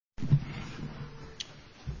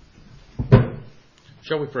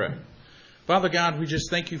Shall we pray? Father God, we just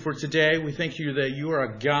thank you for today. We thank you that you are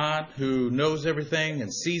a God who knows everything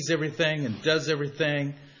and sees everything and does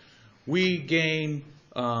everything. We gain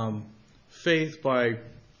faith by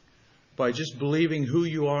just believing who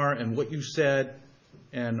you are and what you said,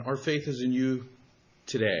 and our faith is in you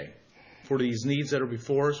today. For these needs that are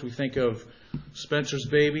before us, we think of Spencer's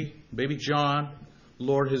baby John,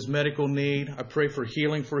 Lord, his medical need. I pray for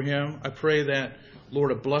healing for him. I pray that,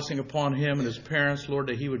 Lord, a blessing upon him and his parents, Lord,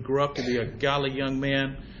 that he would grow up to be a godly young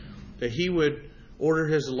man, that he would order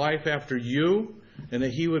his life after you, and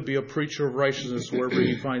that he would be a preacher of righteousness wherever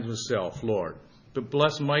he finds himself, Lord. But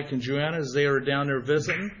bless Mike and Joanna as they are down there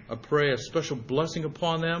visiting. I pray a special blessing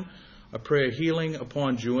upon them. I pray a healing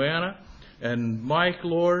upon Joanna and Mike,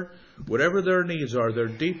 Lord. Whatever their needs are, their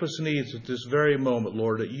deepest needs at this very moment,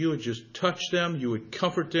 Lord, that you would just touch them, you would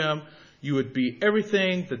comfort them, you would be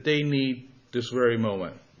everything that they need this very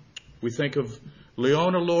moment. We think of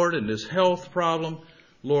Leona, Lord, and this health problem,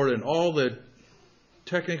 Lord, and all the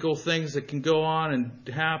technical things that can go on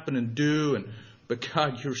and happen and do, but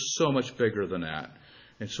God, you're so much bigger than that.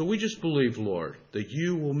 And so we just believe, Lord, that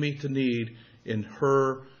you will meet the need in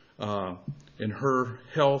her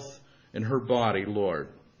health, in her body, Lord.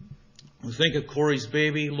 We think of Corey's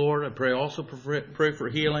baby, Lord. I pray also pray for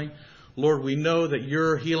healing. Lord, we know that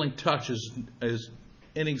your healing touch is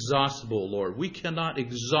inexhaustible, Lord. We cannot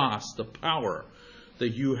exhaust the power that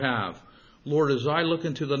you have. Lord, as I look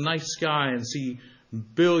into the night sky and see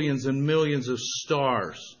billions and millions of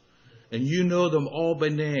stars, and you know them all by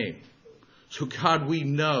name. So God, we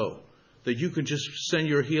know that you can just send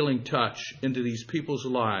your healing touch into these people's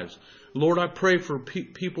lives. Lord, I pray for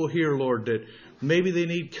people here, Lord, that maybe they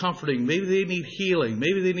need comforting, maybe they need healing,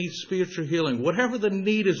 maybe they need spiritual healing. Whatever the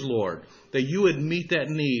need is, Lord, that you would meet that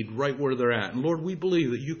need right where they're at. And Lord, we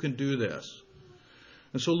believe that you can do this.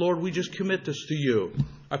 And so, Lord, we just commit this to you.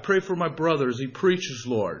 I pray for my brother as he preaches,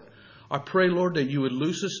 Lord. I pray, Lord, that you would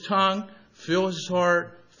loose his tongue, fill his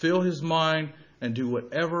heart, fill his mind, and do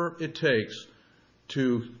whatever it takes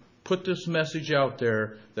to put this message out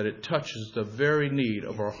there that it touches the very need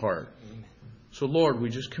of our heart. So, Lord, we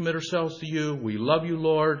just commit ourselves to you. We love you,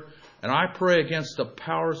 Lord. And I pray against the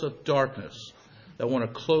powers of darkness that want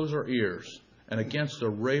to close our ears, and against the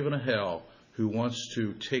raven of hell who wants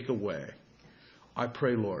to take away. I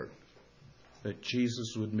pray, Lord, that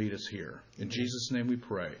Jesus would meet us here. In Jesus' name we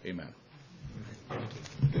pray. Amen.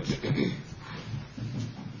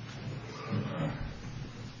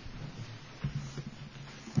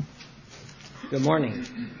 Good morning.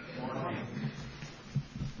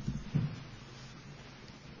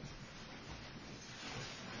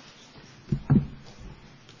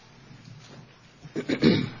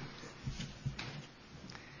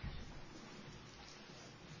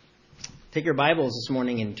 Take your Bibles this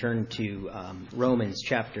morning and turn to Romans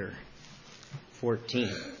chapter 14.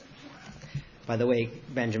 By the way,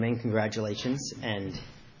 Benjamin, congratulations, and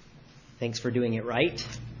thanks for doing it right.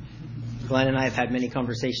 Glenn and I have had many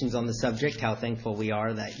conversations on the subject, how thankful we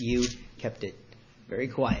are that you kept it very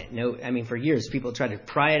quiet. For years, people tried to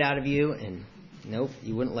pry it out of you, and nope,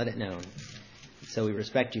 you wouldn't let it known. So we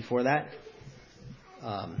respect you for that.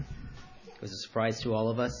 It was a surprise to all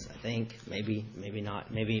of us, I think. Maybe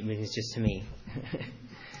not. Maybe it's just to me.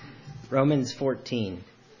 Romans 14.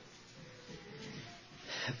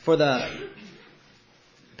 For the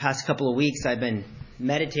past couple of weeks, I've been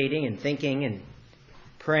meditating and thinking and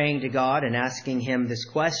praying to God and asking Him this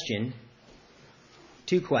question.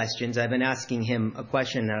 Two questions. I've been asking Him a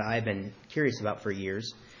question that I've been curious about for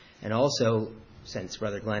years. And also, since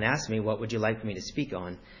Brother Glenn asked me, what would you like me to speak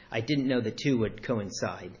on? I didn't know the two would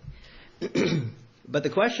coincide. But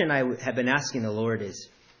the question I have been asking the Lord is,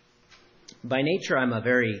 by nature I'm a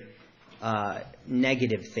very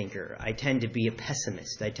negative thinker. I tend to be a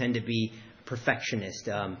pessimist. I tend to be a perfectionist.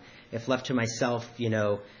 If left to myself,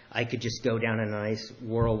 I could just go down in a nice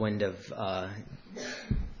whirlwind of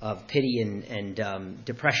pity and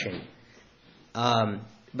depression.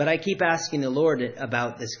 But I keep asking the Lord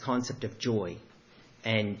about this concept of joy.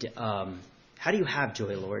 And how do you have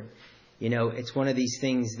joy, Lord? It's one of these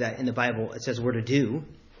things that in the Bible it says we're to do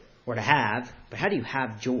or to have, but how do you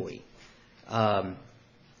have joy?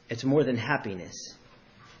 It's more than happiness.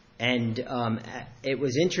 And it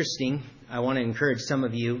was interesting. I want to encourage some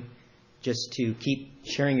of you just to keep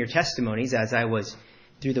sharing your testimonies as I was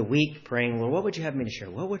through the week praying, Lord, what would you have me to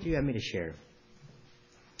share? What would you have me to share?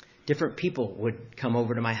 Different people would come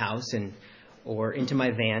over to my house or into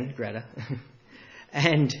my van, Greta,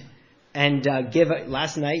 and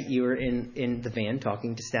last night you were in the van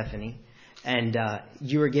talking to Stephanie, and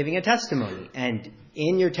you were giving a testimony. And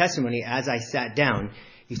in your testimony, as I sat down,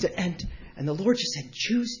 you said, and And the Lord just said,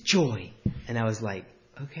 choose joy. And I was like,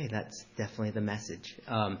 okay, that's definitely the message.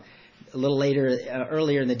 A little later,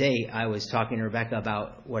 earlier in the day, I was talking to Rebecca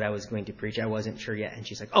about what I was going to preach. I wasn't sure yet. And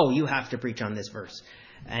she's like, oh, you have to preach on this verse.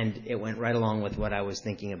 And it went right along with what I was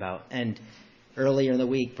thinking about. And earlier in the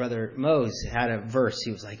week, Brother Mose had a verse.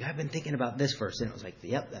 He was like, I've been thinking about this verse. And I was like,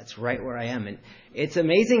 yep, that's right where I am. And it's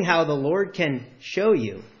amazing how the Lord can show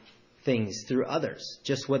you things through others,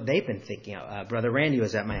 just what they've been thinking. Brother Randy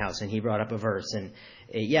was at my house, and he brought up a verse. And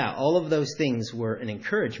all of those things were an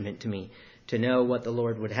encouragement to me to know what the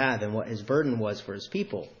Lord would have and what his burden was for his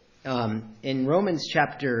people. In Romans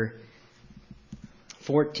chapter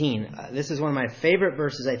 14, this is one of my favorite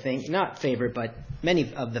verses, I think. Not favorite, but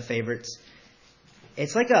many of the favorites.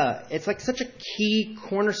 It's like such a key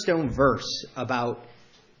cornerstone verse about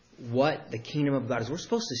what the kingdom of God is. We're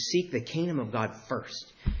supposed to seek the kingdom of God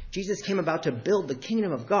first. Jesus came about to build the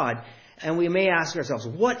kingdom of God, and we may ask ourselves,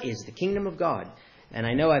 what is the kingdom of God? And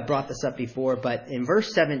I know I brought this up before, but in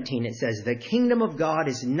verse 17 it says, the kingdom of God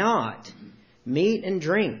is not meat and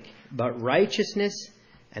drink, but righteousness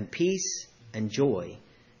and peace and joy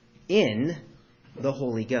in the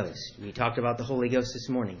Holy Ghost. We talked about the Holy Ghost this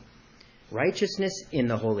morning. Righteousness in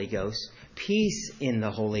the Holy Ghost, peace in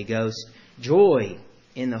the Holy Ghost, joy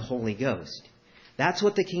in the Holy Ghost. That's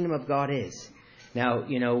what the kingdom of God is. Now,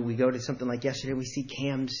 we go to something like yesterday, we see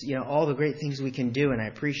Cam's, all the great things we can do, and I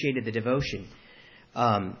appreciated the devotion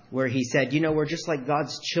where he said, we're just like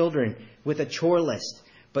God's children with a chore list,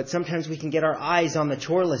 but sometimes we can get our eyes on the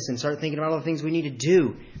chore list and start thinking about all the things we need to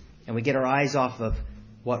do, and we get our eyes off of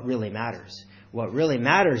what really matters. What really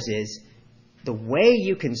matters is the way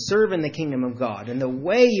you can serve in the kingdom of God and the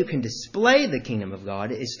way you can display the kingdom of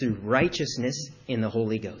God is through righteousness in the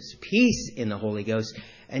Holy Ghost, peace in the Holy Ghost,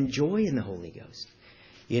 and joy in the Holy Ghost.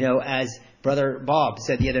 As Brother Bob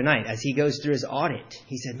said the other night, as he goes through his audit,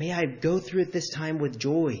 he said, may I go through it this time with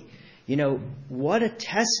joy. What a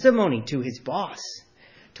testimony to his boss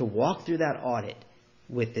to walk through that audit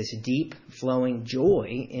with this deep flowing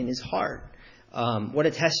joy in his heart. What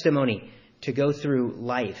a testimony to go through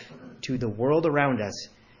life to the world around us,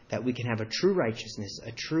 that we can have a true righteousness,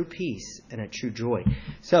 a true peace, and a true joy.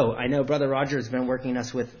 So I know Brother Roger has been working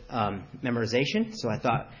us with memorization, so I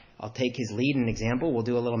thought I'll take his lead and example. We'll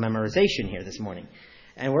do a little memorization here this morning.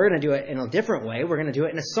 And we're going to do it in a different way. We're going to do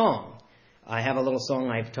it in a song. I have a little song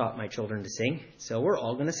I've taught my children to sing, so we're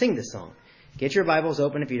all going to sing this song. Get your Bibles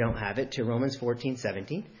open if you don't have it to Romans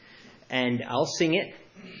 14:17, and I'll sing it.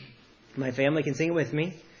 My family can sing it with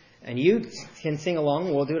me. And you can sing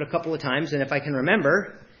along. We'll do it a couple of times. And if I can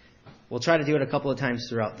remember, we'll try to do it a couple of times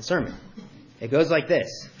throughout the sermon. It goes like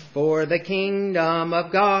this. For the kingdom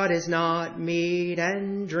of God is not meat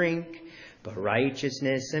and drink, but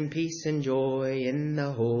righteousness and peace and joy in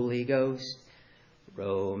the Holy Ghost.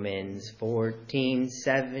 Romans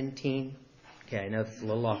 14:17. Okay, I know it's a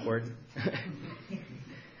little awkward.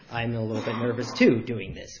 I'm a little bit nervous too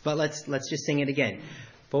doing this. But let's just sing it again.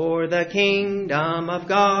 For the kingdom of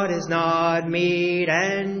God is not meat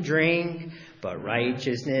and drink, but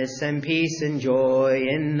righteousness and peace and joy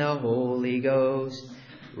in the Holy Ghost.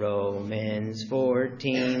 Romans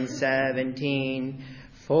 14:17.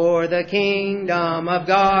 For the kingdom of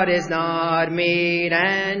God is not meat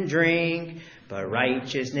and drink, but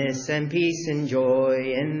righteousness and peace and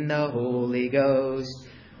joy in the Holy Ghost.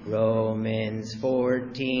 Romans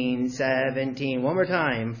 14:17. One more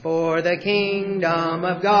time. For the kingdom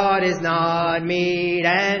of God is not meat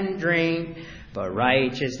and drink, but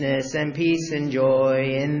righteousness and peace and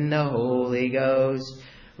joy in the Holy Ghost.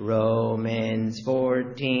 Romans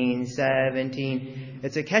 14:17.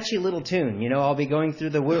 It's a catchy little tune. I'll be going through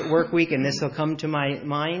the work week and this will come to my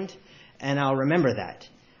mind and I'll remember that.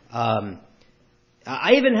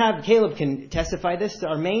 I even have, Caleb can testify this,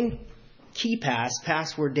 our main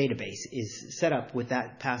password database is set up with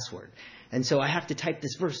that password. And so I have to type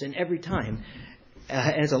this verse in every time.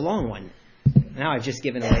 And it's a long one. Now I've just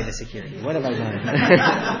given away the security. What have I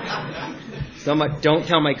done? Don't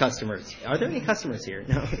tell my customers. Are there any customers here?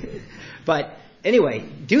 No. But anyway,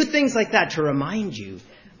 do things like that to remind you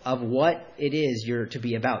of what it is you're to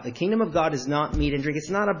be about. The kingdom of God is not meat and drink. It's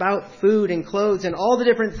not about food and clothes and all the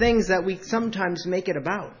different things that we sometimes make it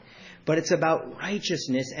about. But it's about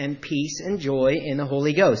righteousness and peace and joy in the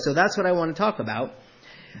Holy Ghost. So that's what I want to talk about.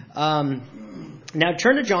 Now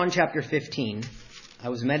turn to John chapter 15. I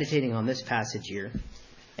was meditating on this passage here.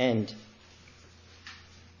 And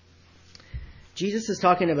Jesus is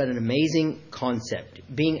talking about an amazing concept.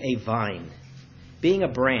 Being a vine. Being a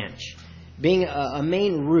branch. Being a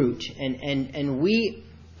main root. And we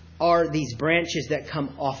are these branches that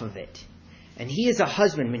come off of it. And he is a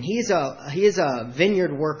husbandman. He is a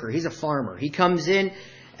vineyard worker. He's a farmer. He comes in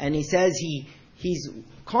and he says he's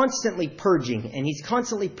constantly purging and he's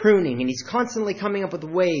constantly pruning and he's constantly coming up with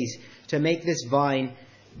ways to make this vine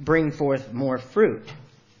bring forth more fruit.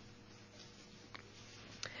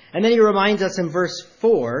 And then he reminds us in verse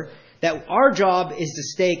 4 that our job is to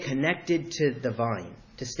stay connected to the vine,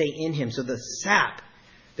 to stay in him. So the sap,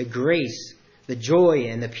 the grace, the joy,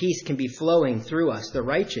 and the peace can be flowing through us, the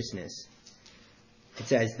righteousness. It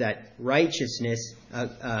says that righteousness,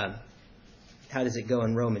 how does it go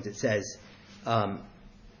in Romans? It says,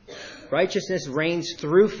 righteousness reigns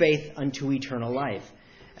through faith unto eternal life.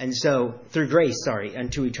 And so, through grace,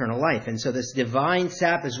 unto eternal life. And so this divine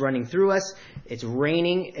sap is running through us. It's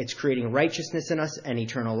reigning. It's creating righteousness in us and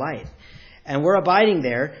eternal life. And we're abiding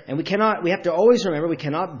there. And we have to always remember we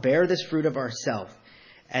cannot bear this fruit of ourselves.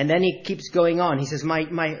 And then he keeps going on. He says,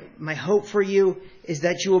 my hope for you is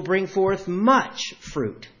that you will bring forth much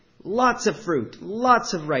fruit. Lots of fruit.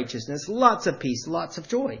 Lots of righteousness. Lots of peace. Lots of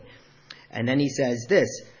joy. And then he says this.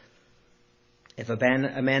 If a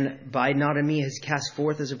man abide not in me, he is cast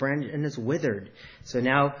forth as a branch and is withered. So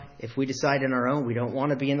now, if we decide on our own we don't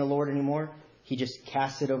want to be in the Lord anymore, he just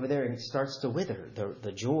casts it over there and it starts to wither.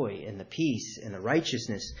 The joy and the peace and the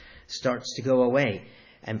righteousness starts to go away.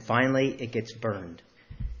 And finally, it gets burned.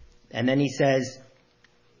 And then he says,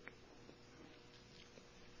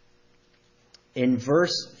 in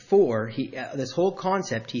verse 4, this whole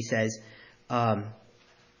concept, he says,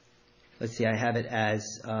 let's see, I have it as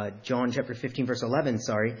John chapter 15, verse 11,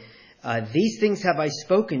 these things have I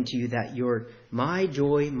spoken to you that my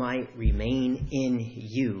joy might remain in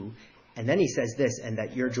you. And then he says this, and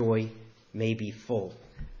that your joy may be full.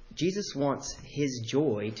 Jesus wants his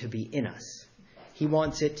joy to be in us. He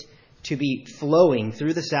wants it to be flowing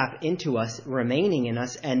through the sap into us, remaining in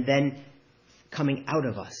us, and then coming out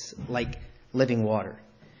of us like living water.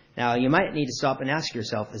 Now, you might need to stop and ask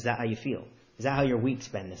yourself, is that how you feel? Is that how your week's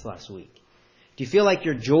been this last week? Do you feel like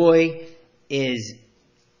your joy is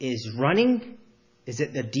running? Is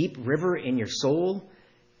it the deep river in your soul?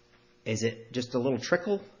 Is it just a little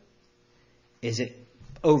trickle? Is it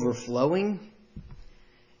overflowing?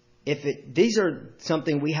 These are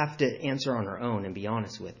something we have to answer on our own and be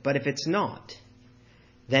honest with. But if it's not,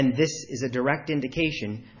 then this is a direct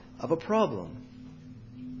indication of a problem.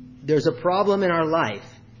 There's a problem in our life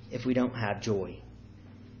if we don't have joy.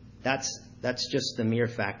 That's just the mere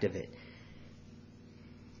fact of it.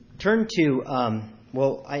 Turn to,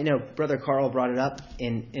 I know Brother Carl brought it up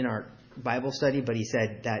in our Bible study, but he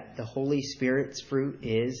said that the Holy Spirit's fruit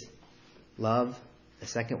is love. The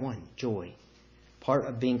second one, joy. Part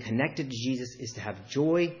of being connected to Jesus is to have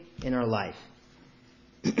joy in our life.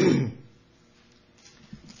 Turn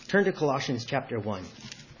to Colossians chapter 1.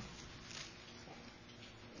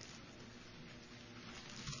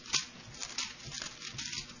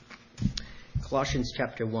 Colossians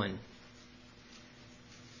chapter 1.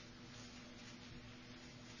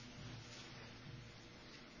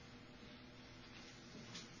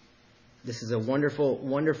 This is a wonderful,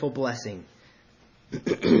 wonderful blessing.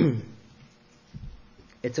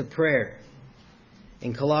 It's a prayer.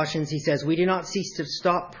 In Colossians, he says, we do not cease to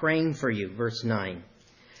stop praying for you, verse 9.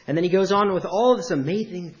 And then he goes on with all of this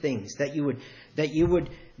amazing things, that you would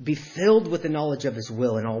be filled with the knowledge of his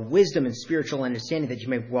will and all wisdom and spiritual understanding, that you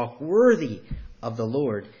may walk worthy of the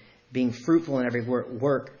Lord, being fruitful in every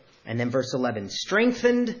work. And then verse 11,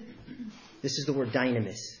 strengthened, this is the word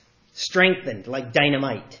dynamis, strengthened like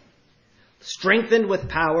dynamite, strengthened with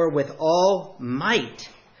power, with all might,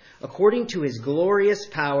 according to his glorious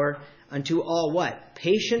power, unto all what?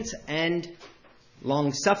 Patience and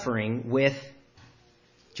long-suffering with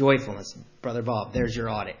joyfulness. Brother Bob, there's your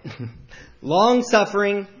audit.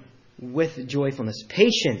 Long-suffering with joyfulness.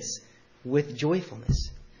 Patience with joyfulness.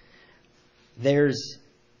 There's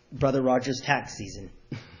Brother Roger's tax season.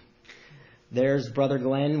 There's Brother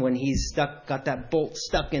Glenn when he's got that bolt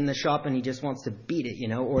stuck in the shop and he just wants to beat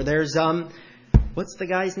it, Or there's, what's the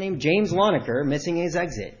guy's name? James Lonecker missing his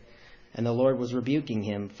exit. And the Lord was rebuking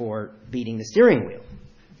him for beating the steering wheel.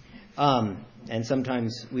 And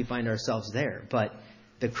sometimes we find ourselves there. But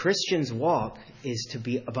the Christian's walk is to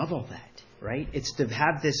be above all that, right? It's to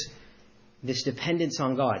have this dependence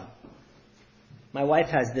on God. My wife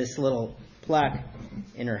has this little plaque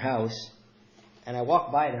in her house. And I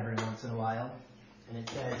walk by it every once in a while. And it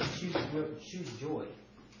says, choose joy.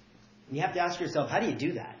 And you have to ask yourself, how do you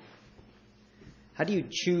do that? How do you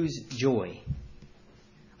choose joy?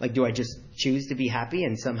 Like, do I just choose to be happy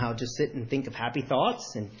and somehow just sit and think of happy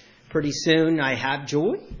thoughts and pretty soon I have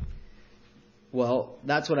joy? Well,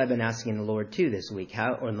 that's what I've been asking the Lord too this week,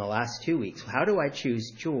 or in the last 2 weeks. How do I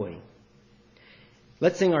choose joy?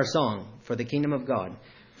 Let's sing our song, For the Kingdom of God.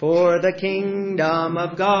 For the kingdom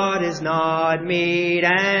of God is not meat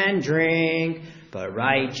and drink, but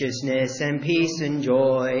righteousness and peace and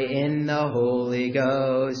joy in the Holy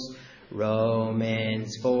Ghost.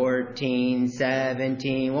 Romans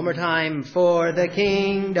 14:17. One more time. For the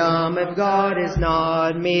kingdom of God is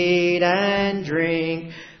not meat and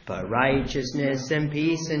drink, but righteousness and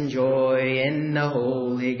peace and joy in the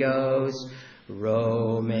Holy Ghost.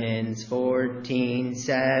 Romans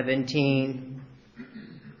 14:17.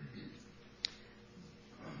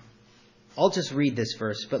 I'll just read this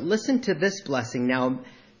verse, but listen to this blessing. Now,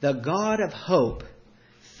 the God of hope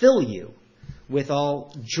fill you with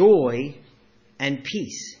all joy and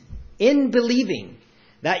peace in believing,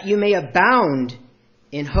 that you may abound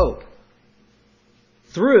in hope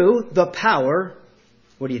through the power,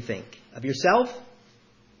 what do you think, of yourself?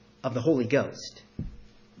 Of the Holy Ghost.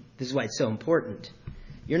 This is why it's so important.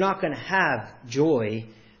 You're not going to have joy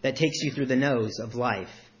that takes you through the nose of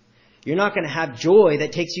life. You're not going to have joy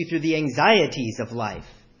that takes you through the anxieties of life.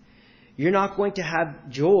 You're not going to have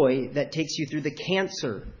joy that takes you through the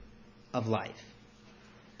cancer of life,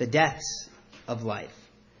 the deaths of life.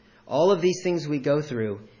 All of these things we go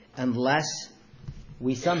through unless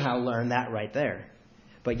we somehow learn that right there.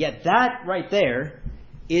 But yet that right there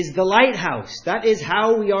is the lighthouse. That is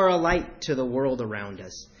how we are a light to the world around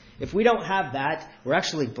us. If we don't have that, we're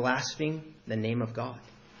actually blaspheming the name of God.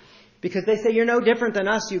 Because they say, you're no different than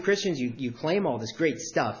us, you Christians. You claim all this great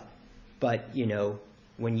stuff. But,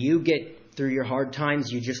 when you get through your hard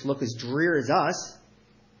times, you just look as drear as us.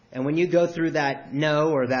 And when you go through that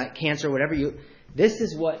no or that cancer or whatever, this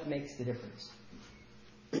is what makes the difference.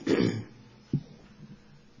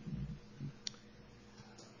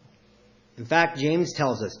 In fact, James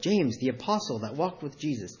tells us, James, the apostle that walked with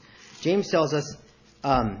Jesus, James tells us,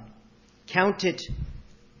 count it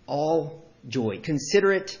all joy.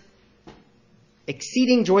 Consider it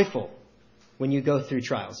exceeding joyful when you go through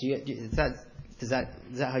trials. Is that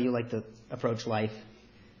how you like to approach life?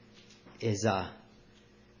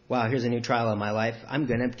 Wow, here's a new trial in my life. I'm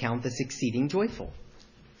going to count this exceeding joyful.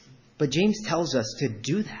 But James tells us to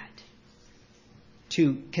do that.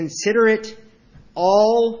 To consider it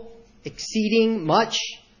all exceeding much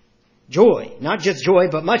joy. Not just joy,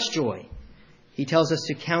 but much joy. He tells us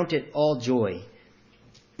to count it all joy.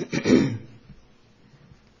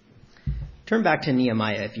 Turn back to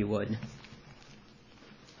Nehemiah, if you would.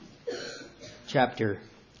 Chapter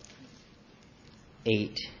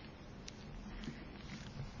 8.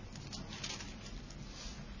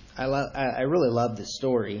 I really love the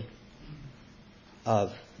story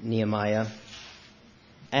of Nehemiah.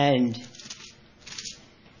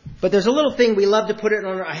 But there's a little thing we love to put it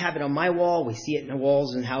on. I have it on my wall. We see it in the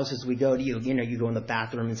walls and houses we go to. You go in the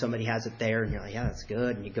bathroom and somebody has it there, and you're like, yeah, that's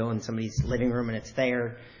good. And you go in somebody's living room and it's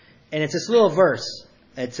there. And it's this little verse.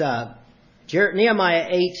 It's Nehemiah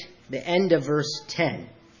 8, the end of verse 10.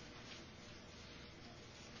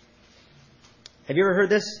 Have you ever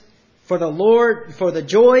heard this? For the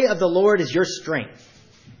joy of the Lord is your strength.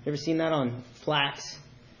 You ever seen that on plaques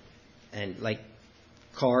and like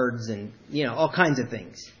cards and all kinds of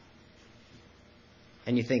things?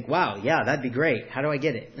 And you think, wow, yeah, that'd be great. How do I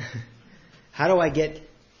get it? How do I get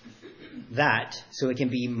that so it can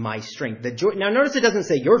be my strength? The joy. Now notice it doesn't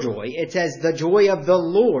say your joy. It says the joy of the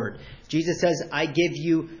Lord. Jesus says, I give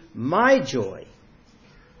you my joy,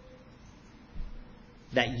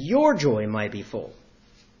 that your joy might be full.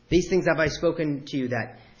 These things have I spoken to you,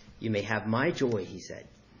 that you may have my joy, he said.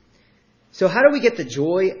 So how do we get the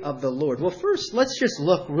joy of the Lord? Well, first, let's just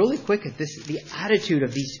look really quick at the attitude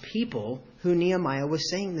of these people who Nehemiah was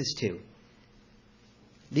saying this to.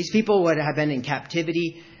 These people would have been in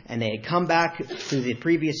captivity, and they had come back through the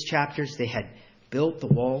previous chapters. They had built the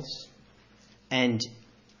walls, and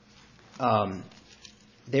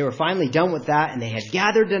they were finally done with that, and they had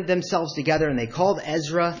gathered themselves together, and they called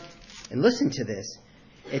Ezra. And listen to this.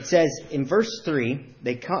 It says in verse 3,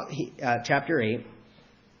 chapter 8,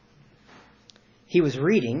 he was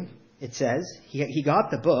reading, it says, he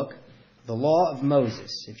got the book, the Law of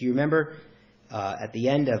Moses. If you remember, at the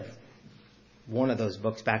end of one of those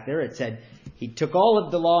books back there, it said he took all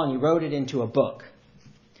of the law and he wrote it into a book.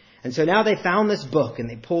 And so now they found this book and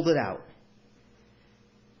they pulled it out.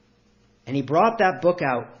 And he brought that book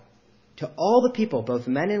out to all the people, both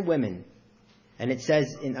men and women. And it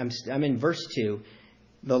says, I'm in verse 2,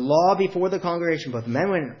 the law before the congregation, both men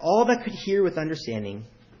and women, all that could hear with understanding.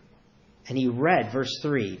 And he read, verse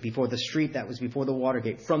 3, before the street that was before the water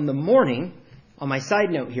gate. From the morning, on my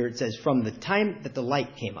side note here, it says, from the time that the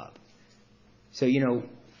light came up. So,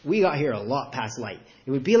 we got here a lot past light.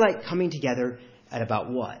 It would be like coming together at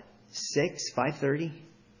about what? 6, 5:30.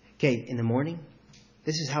 Okay, in the morning.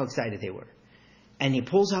 This is how excited they were. And he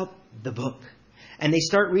pulls out the book. And they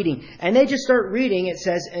start reading. And they just start reading, it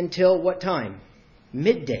says, until what time?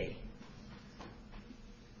 Midday.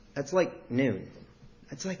 That's like noon.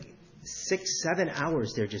 That's like 6, 7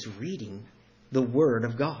 hours they're just reading the Word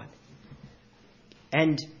of God.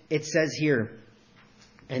 And it says here,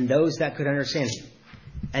 and those that could understand it.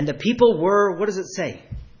 And the people were, what does it say?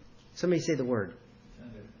 Somebody say the word.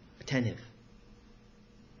 Attentive.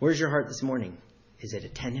 Where's your heart this morning? Is it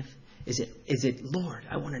attentive? Is it, Lord,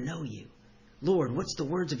 I want to know you. Lord, what's the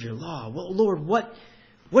words of your law? Well, Lord, what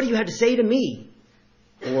do you have to say to me?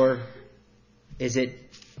 Or is it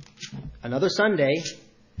another Sunday,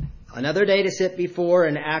 another day to sit before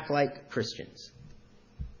and act like Christians?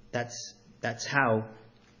 That's how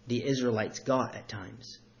the Israelites got at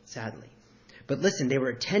times, sadly. But listen, they were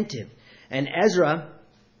attentive. And Ezra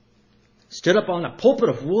stood up on a pulpit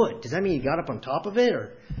of wood. Does that mean he got up on top of it?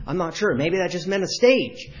 Or I'm not sure. Maybe that just meant a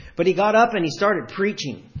stage. But he got up and he started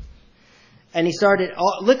preaching. And he started,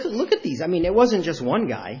 look at these. I mean, it wasn't just one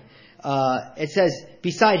guy. It says,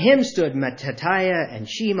 beside him stood Mattatiah and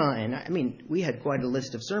Shema. And I mean, we had quite a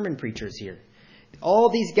list of sermon preachers here. All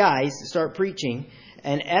these guys start preaching.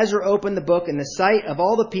 And Ezra opened the book in the sight of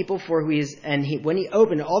all the people, when he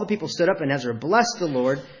opened, all the people stood up, and Ezra blessed the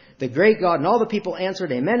Lord, the great God, and all the people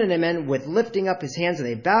answered, Amen and Amen, with lifting up his hands, and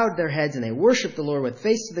they bowed their heads, and they worshiped the Lord with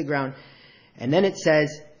face to the ground. And then it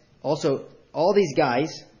says, also, all these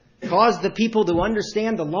guys caused the people to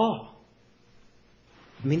understand the law.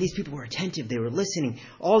 I mean, these people were attentive, they were listening.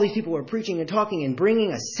 All these people were preaching and talking and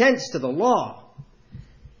bringing a sense to the law.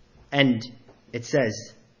 And it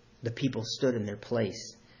says, the people stood in their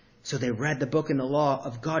place. So they read the book and the law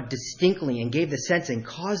of God distinctly and gave the sense and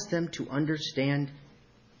caused them to understand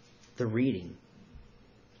the reading.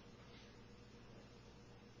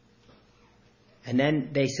 And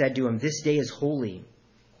then they said to him, this day is holy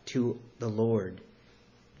to the Lord.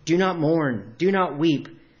 Do not mourn, do not weep,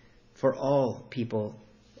 for all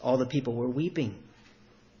the people were weeping.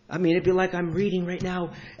 I mean, it'd be like I'm reading right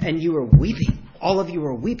now and you were weeping. All of you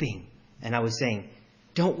were weeping. And I was saying,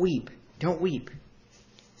 don't weep. Don't weep.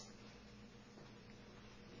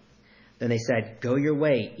 Then they said, go your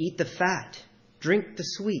way. Eat the fat. Drink the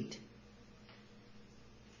sweet.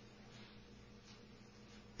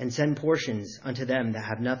 And send portions unto them that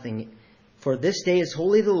have nothing. For this day is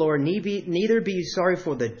holy to the Lord. Neither be you sorry,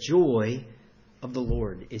 for the joy of the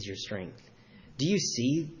Lord is your strength. Do you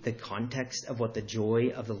see the context of what the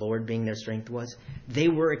joy of the Lord being their strength was? They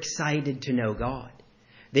were excited to know God.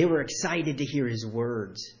 They were excited to hear his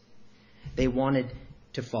words. They wanted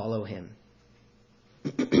to follow him.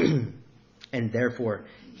 And therefore,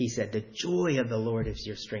 he said, the joy of the Lord is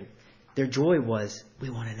your strength. Their joy was, we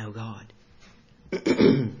want to know God.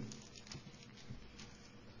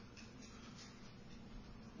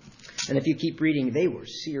 And if you keep reading, they were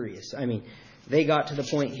serious. I mean, they got to the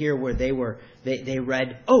point here where they read,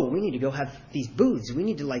 we need to go have these booths. We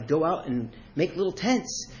need to go out and make little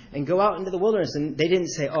tents and go out into the wilderness. And they didn't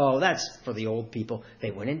say, that's for the old people.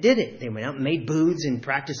 They went and did it. They went out and made booths and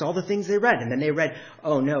practiced all the things they read. And then they read,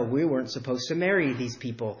 no, we weren't supposed to marry these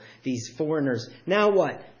people, these foreigners. Now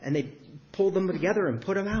what? And they pulled them together and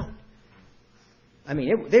put them out. I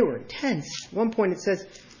mean, they were intense. At one point it says,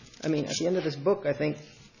 at the end of this book, I think,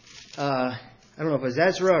 I don't know if it was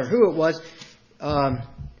Ezra or who it was,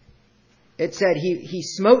 it said he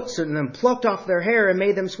smote certain of them, plucked off their hair, and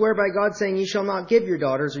made them swear by God, saying, ye shall not give your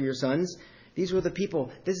daughters or your sons. These were the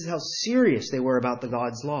people. This is how serious they were about the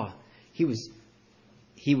God's law.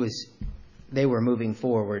 They were moving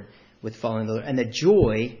forward with following the Lord. And the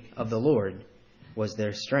joy of the Lord was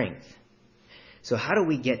their strength. So how do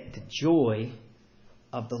we get the joy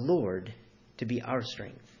of the Lord to be our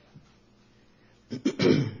strength?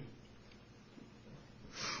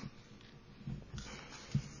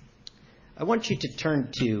 I want you to turn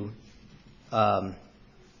to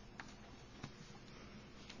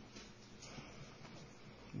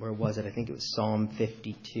where was it? I think it was Psalm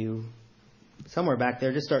 52. Somewhere back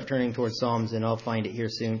there. Just start turning towards Psalms and I'll find it here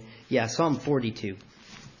soon. Yeah, Psalm 42.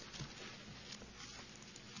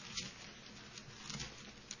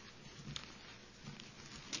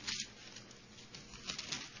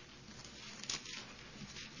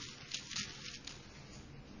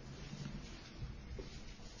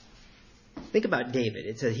 Think about David.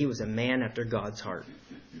 It says he was a man after God's heart.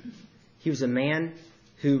 He was a man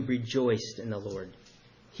who rejoiced in the Lord.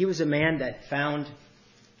 He was a man that found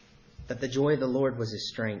that the joy of the Lord was his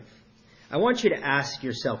strength. I want you to ask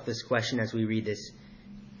yourself this question as we read this.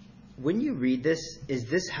 When you read this, is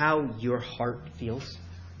this how your heart feels?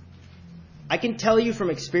 I can tell you from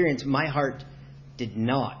experience, my heart did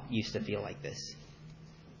not used to feel like this.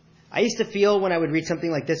 I used to feel when I would read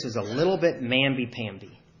something like this was a little bit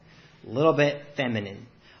mamby-pamby, a little bit feminine,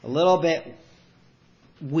 a little bit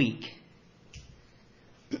weak.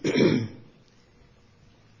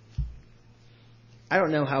 I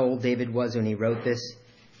don't know how old David was when he wrote this,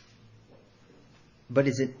 but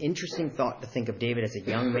it's an interesting thought to think of David as a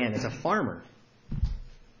young man, as a farmer,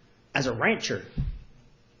 as a rancher.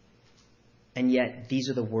 And yet, these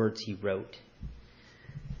are the words he wrote.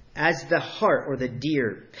 As the hart or the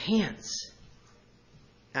deer pants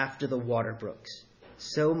after the water brooks,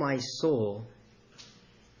 so my soul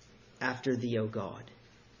after thee, O God.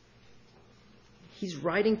 He's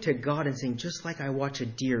writing to God and saying, just like I watch a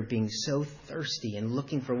deer being so thirsty and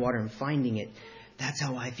looking for water and finding it, that's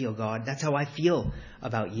how I feel, God. That's how I feel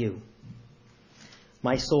about you.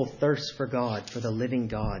 My soul thirsts for God, for the living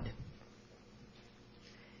God.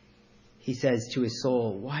 He says to his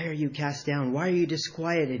soul, why are you cast down? Why are you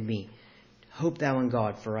disquieted me? Hope thou in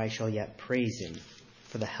God, for I shall yet praise him,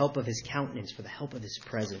 for the help of his countenance, for the help of his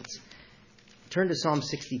presence. Turn to Psalm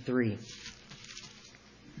 63.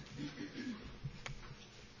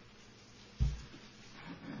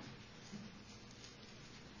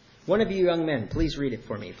 One of you young men, please read it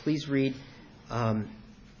for me. Please read up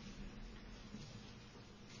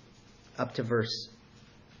to verse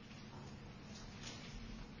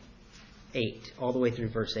 8, all the way through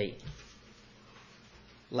verse 8.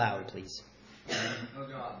 Loud, please. O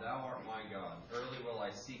God, thou art my God. Early will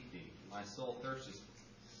I seek thee. My soul thirsteth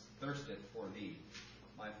for thee.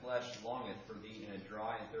 My flesh longeth for thee in a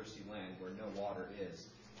dry and thirsty land where no water is.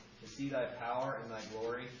 To see thy power and thy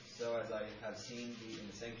glory, so as I have seen thee in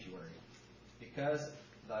the sanctuary. Because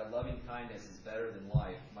thy loving kindness is better than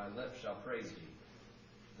life, my lips shall praise thee.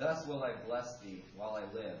 Thus will I bless thee while I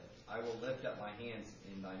live. I will lift up my hands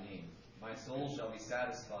in thy name. My soul shall be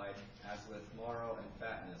satisfied as with marrow and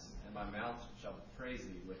fatness, and my mouth shall praise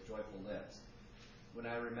thee with joyful lips. When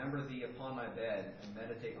I remember thee upon my bed, and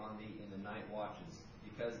meditate on thee in the night watches,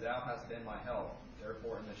 because thou hast been my help,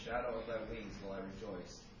 therefore in the shadow of thy wings will I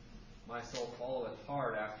rejoice. My soul followeth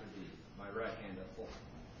hard after thee, thy right hand upholdeth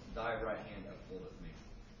me.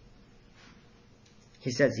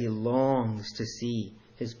 He says he longs to see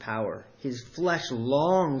his power. His flesh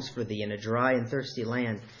longs for thee in a dry and thirsty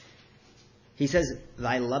land. He says,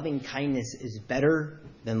 thy loving kindness is better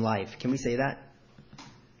than life. Can we say that?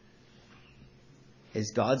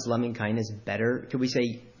 Is God's loving kindness better? Can we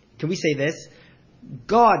say this?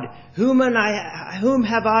 God, whom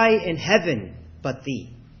have I in heaven but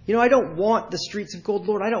thee? You know, I don't want the streets of gold,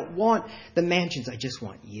 Lord. I don't want the mansions. I just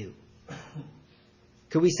want you.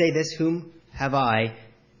 Could we say this? Whom have I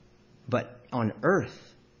but on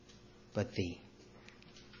earth but thee?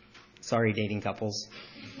 Sorry, dating couples.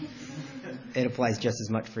 It applies just as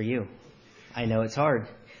much for you. I know it's hard.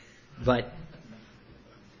 But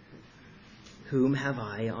whom have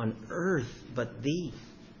I on earth but thee?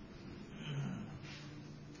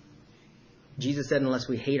 Jesus said, unless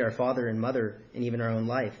we hate our father and mother and even our own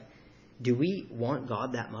life, do we want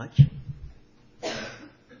God that much?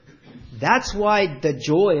 That's why the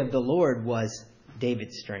joy of the Lord was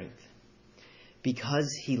David's strength.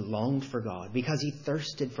 Because he longed for God, because he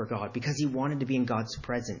thirsted for God, because he wanted to be in God's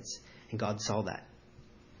presence, and God saw that.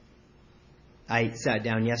 I sat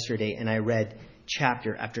down yesterday and I read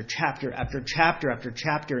chapter after chapter after chapter after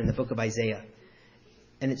chapter in the book of Isaiah.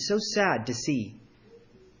 And it's so sad to see.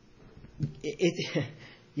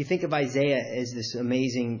 You think of Isaiah as this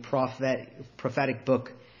amazing prophetic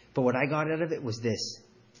book, but what I got out of it was this.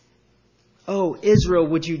 Oh, Israel,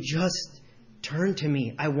 would you just turn to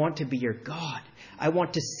me? I want to be your God. I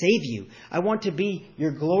want to save you. I want to be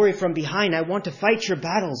your glory from behind. I want to fight your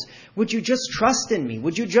battles. Would you just trust in me?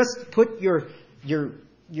 Would you just put your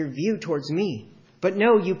view towards me? But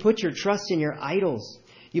no, you put your trust in your idols.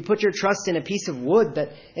 You put your trust in a piece of wood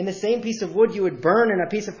that in the same piece of wood you would burn in a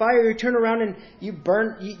piece of fire. You turn around and you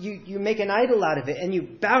burn, you make an idol out of it and you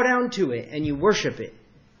bow down to it and you worship it.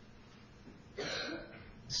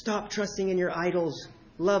 Stop trusting in your idols.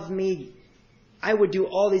 Love me. I would do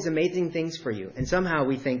all these amazing things for you. And somehow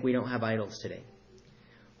we think we don't have idols today.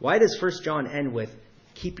 Why does 1 John end with,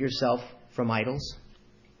 keep yourself from idols?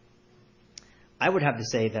 I would have to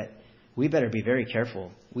say that we better be very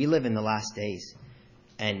careful. We live in the last days.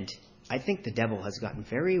 And I think the devil has gotten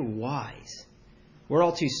very wise. We're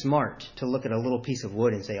all too smart to look at a little piece of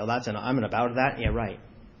wood and say, oh, I'm going to bow to that? Yeah, right.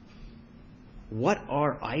 What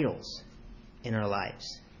are idols in our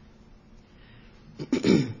lives?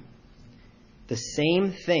 The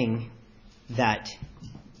same thing that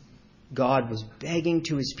God was begging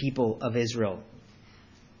to his people of Israel.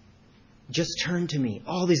 Just turn to me.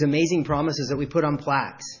 All these amazing promises that we put on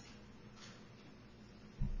plaques.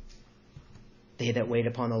 They that wait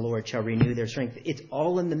upon the Lord shall renew their strength. It's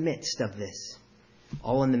all in the midst of this.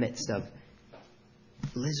 All in the midst of,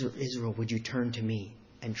 Israel, would you turn to me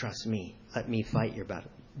and trust me? Let me fight your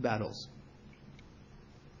battles.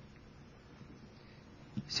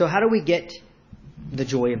 So how do we get the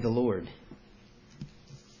joy of the Lord?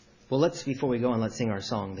 Well, before we go on, let's sing our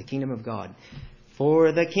song, The Kingdom of God.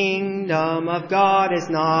 For the kingdom of God is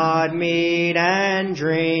not meat and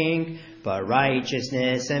drink, but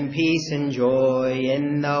righteousness and peace and joy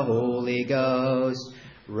in the Holy Ghost.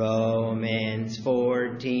 Romans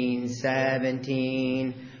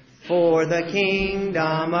 14:17. For the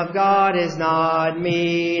kingdom of God is not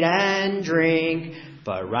meat and drink,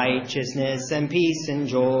 but righteousness and peace and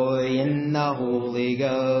joy in the Holy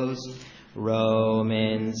Ghost.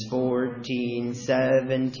 Romans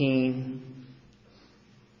 14:17.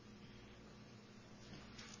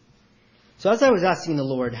 So as I was asking the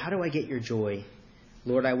Lord, how do I get your joy?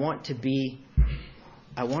 Lord, I want to be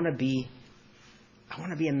a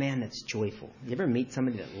man that's joyful. You ever meet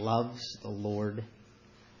somebody that loves the Lord?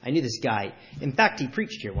 I knew this guy. In fact, he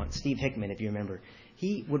preached here once, Steve Hickman, if you remember.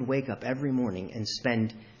 He would wake up every morning and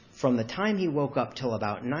spend, from the time he woke up till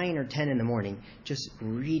about 9 or 10 in the morning, just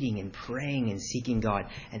reading and praying and seeking God.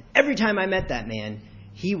 And every time I met that man,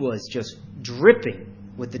 he was just dripping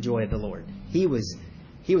with the joy of the Lord. He was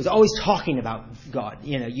always talking about God.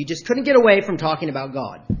 You just couldn't get away from talking about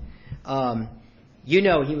God.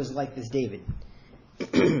 He was like this David.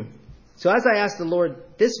 So as I asked the Lord,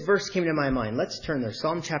 this verse came to my mind. Let's turn there.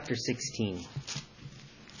 Psalm chapter 16.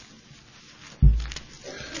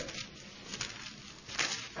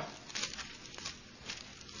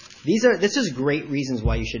 This is great reasons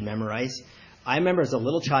why you should memorize. I remember as a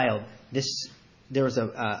little child, there was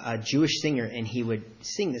a Jewish singer, and he would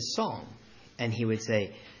sing this song, and he would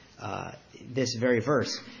say this very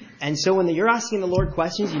verse. And so when you're asking the Lord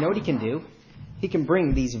questions, you know what he can do? He can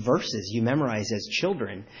bring these verses you memorize as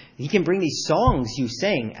children. He can bring these songs you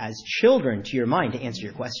sang as children to your mind to answer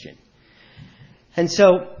your question. And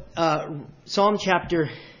so Psalm chapter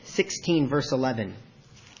 16, verse 11.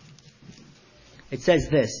 It says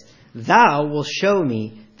this, Thou wilt show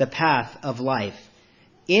me the path of life.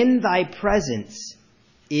 In thy presence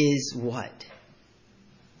is what?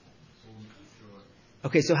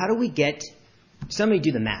 Okay, so how do we get... Somebody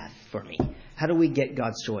do the math for me. How do we get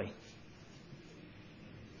God's joy?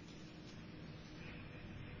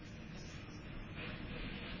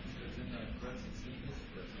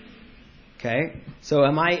 Okay, so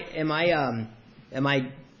am I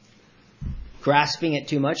grasping it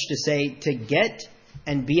too much to say to get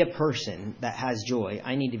and be a person that has joy,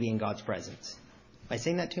 I need to be in God's presence? Am I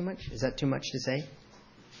saying that too much? Is that too much to say?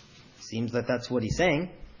 Seems that that's what he's saying.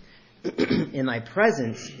 In my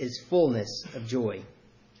presence is fullness of joy.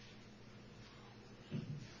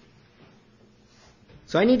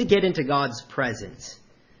 So I need to get into God's presence.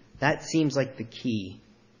 That seems like the key.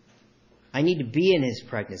 I need to be in his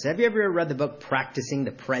presence. Have you ever read the book Practicing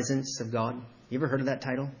the Presence of God? You ever heard of that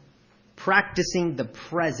title? Practicing the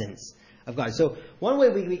presence of God. So one way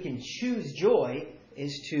we can choose joy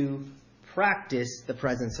is to practice the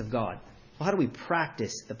presence of God. Well, how do we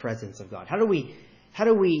practice the presence of God? How do we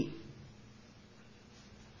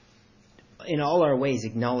in all our ways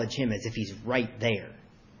acknowledge him as if he's right there?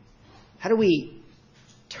 How do we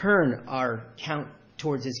turn our count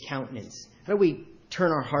towards his countenance? How do we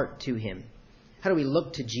turn our heart to him? How do we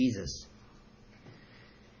look to Jesus?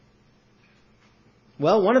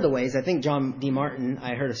 Well, one of the ways, I think John D. Martin,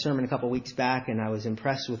 I heard a sermon a couple weeks back, and I was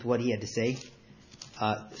impressed with what he had to say.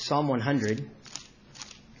 Psalm 100.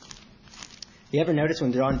 You ever notice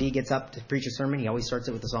when John D. gets up to preach a sermon, he always starts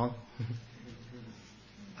it with a song?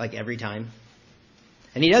 Like every time.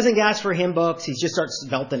 And he doesn't ask for hymn books, he just starts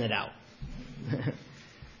belting it out.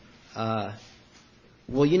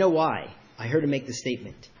 Well, you know why? I heard him make the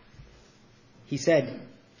statement. He said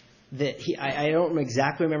that I don't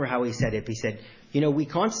exactly remember how he said it, but he said, we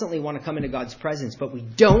constantly want to come into God's presence, but we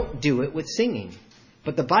don't do it with singing.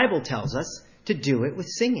 But the Bible tells us to do it with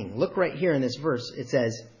singing. Look right here in this verse. It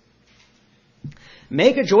says,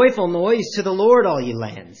 Make a joyful noise to the Lord, all ye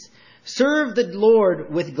lands. Serve the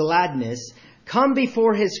Lord with gladness. Come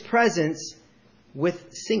before his presence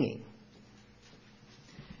with singing.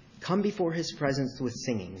 Come before his presence with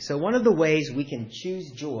singing. So one of the ways we can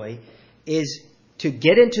choose joy is to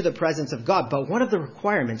get into the presence of God. But one of the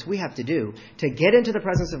requirements we have to do to get into the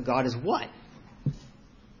presence of God is what?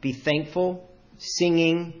 Be thankful,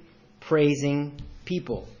 singing, praising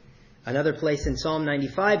people. Another place in Psalm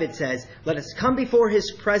 95 it says, Let us come before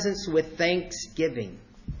his presence with thanksgiving.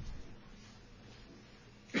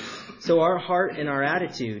 So our heart and our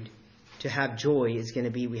attitude to have joy is going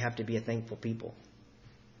to be, we have to be a thankful people.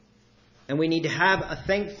 And we need to have a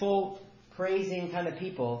thankful, praising kind of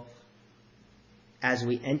people as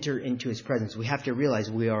we enter into His presence. We have to realize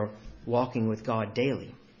we are walking with God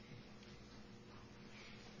daily.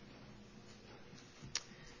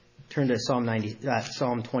 Turn to Psalm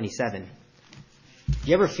 27. Do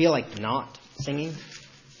you ever feel like not singing?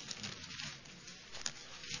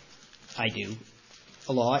 I do.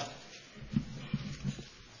 A lot.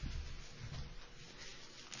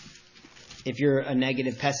 If you're a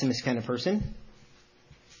negative, pessimist kind of person,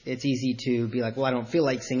 it's easy to be like, well, I don't feel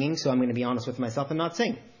like singing, so I'm going to be honest with myself and not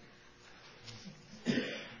sing.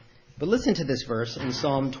 But listen to this verse in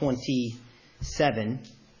Psalm 27,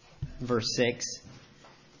 verse 6.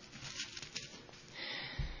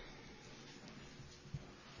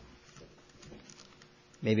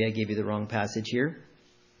 Maybe I gave you the wrong passage here.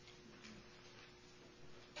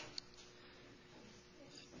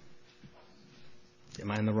 Am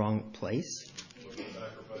I in the wrong place?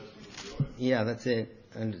 Yeah, that's it.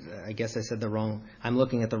 And I guess I said the wrong. I'm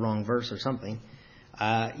looking at the wrong verse or something.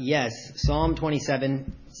 Yes, Psalm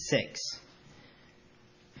 27, 6.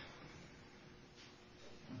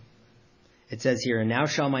 It says here, "And now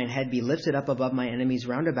shall mine head be lifted up above my enemies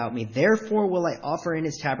round about me. Therefore will I offer in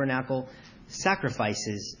His tabernacle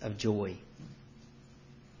sacrifices of joy."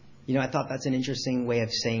 You know, I thought that's an interesting way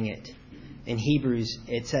of saying it. In Hebrews,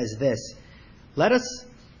 it says this: "Let us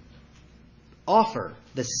offer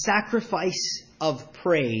the sacrifice of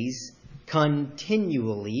praise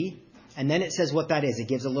continually." And then it says what that is. It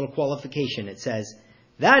gives a little qualification. It says,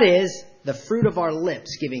 "That is the fruit of our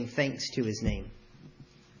lips, giving thanks to His name."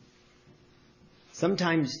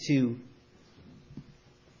 Sometimes to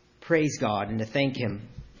praise God and to thank Him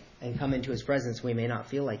and come into His presence, we may not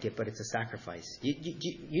feel like it, but it's a sacrifice.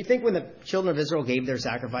 You think when the children of Israel gave their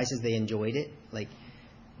sacrifices, they enjoyed it? Like,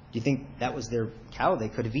 do you think that was their cow they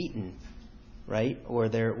could have eaten, right? Or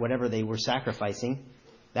their whatever they were sacrificing?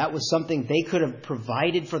 That was something they could have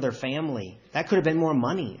provided for their family. That could have been more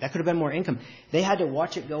money. That could have been more income. They had to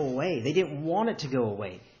watch it go away. They didn't want it to go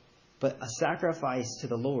away. But a sacrifice to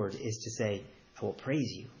the Lord is to say, I will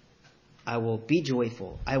praise you. I will be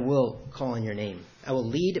joyful. I will call on your name. I will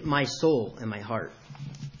lead my soul and my heart.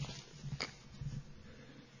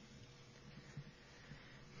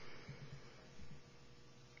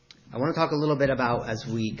 I want to talk a little bit about, as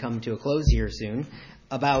we come to a close here soon,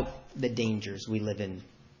 about the dangers we live in.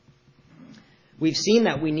 We've seen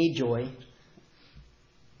that we need joy.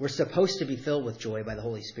 We're supposed to be filled with joy by the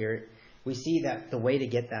Holy Spirit. We see that the way to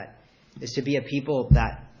get that is to be a people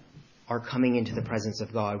that are coming into the presence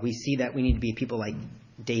of God. We see that we need to be people like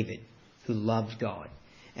David, who loved God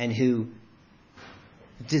and who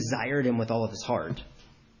desired Him with all of his heart.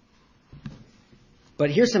 But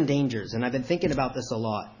here's some dangers, and I've been thinking about this a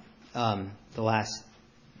lot. The last,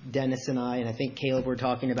 Dennis and I think Caleb were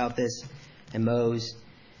talking about this, and Mose.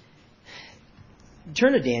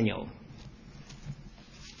 Turn to Daniel.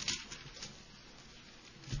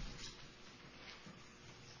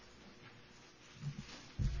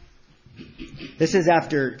 This is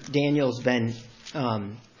after Daniel's been,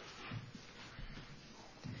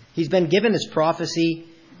 he's been given this prophecy,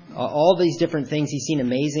 all these different things. He's seen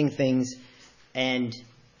amazing things, and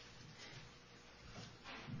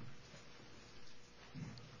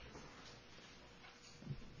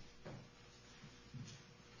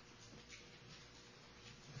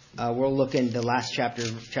we'll look in the last chapter,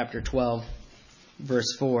 chapter 12,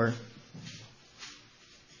 verse 4.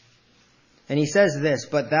 And he says this: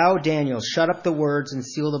 "But thou, Daniel, shut up the words and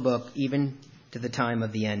seal the book, even to the time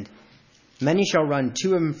of the end. Many shall run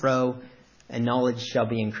to and fro, and knowledge shall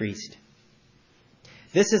be increased."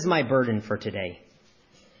 This is my burden for today.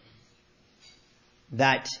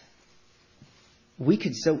 That we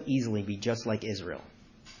could so easily be just like Israel.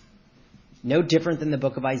 No different than the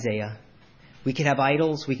book of Isaiah. We could have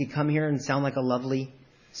idols. We could come here and sound like a lovely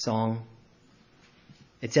song.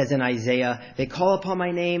 It says in Isaiah, "They call upon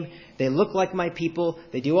my name. They look like my people.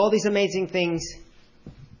 They do all these amazing things."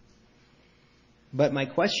 But my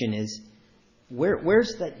question is,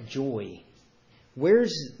 where's that joy?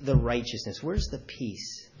 Where's the righteousness? Where's the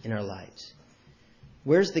peace in our lives?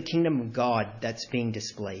 Where's the kingdom of God that's being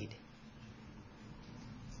displayed?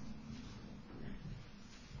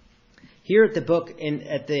 Here at the book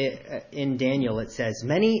in Daniel, it says,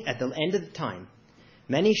 "Many at the end of the time,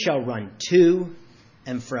 many shall run to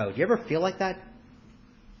and fro." Do you ever feel like that?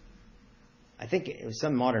 I think it was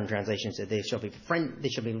some modern translation said they shall be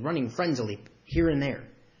running frenziedly here and there.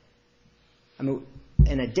 I mean,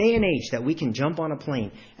 in a day and age that we can jump on a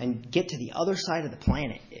plane and get to the other side of the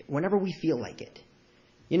planet whenever we feel like it.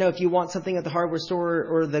 You know, if you want something at the hardware store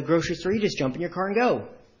or the grocery store, you just jump in your car and go.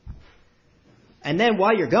 And then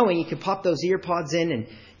while you're going, you can pop those ear pods in and,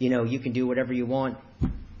 you know, you can do whatever you want.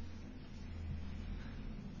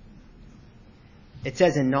 It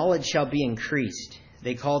says, and knowledge shall be increased.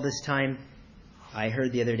 They call this time, I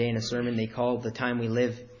heard the other day in a sermon, they call the time we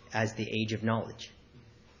live as the age of knowledge.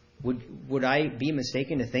 Would I be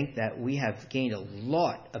mistaken to think that we have gained a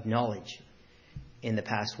lot of knowledge in the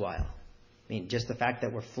past while? I mean, just the fact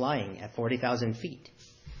that we're flying at 40,000 feet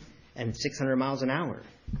and 600 miles an hour.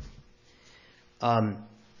 I've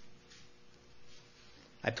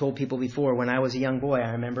told people before, when I was a young boy,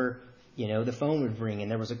 I remember, you know, the phone would ring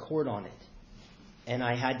and there was a cord on it. And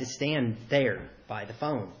I had to stand there by the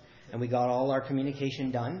phone. And we got all our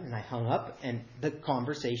communication done, and I hung up, and the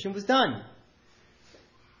conversation was done.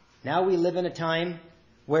 Now we live in a time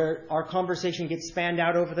where our conversation gets spanned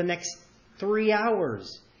out over the next 3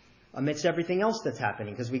 hours amidst everything else that's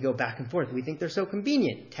happening, because we go back and forth. We think they're so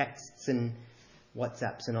convenient, texts and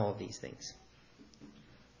WhatsApps and all of these things.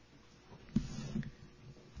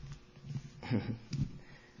 I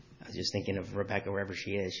was just thinking of Rebecca, wherever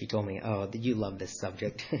she is. She told me, oh, you love this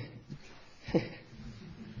subject.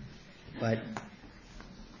 But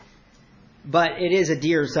it is a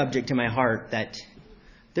dear subject to my heart that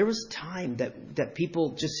there was time that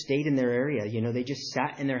people just stayed in their area. You know, they just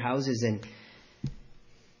sat in their houses and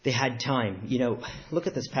they had time. You know, look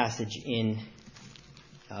at this passage in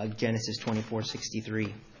Genesis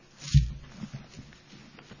 24:63.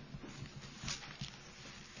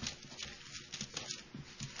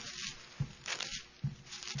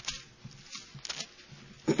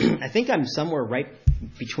 I think I'm somewhere right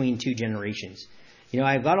between two generations. You know,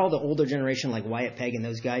 I've got all the older generation like Wyatt Pegg and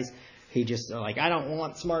those guys. He just are like, I don't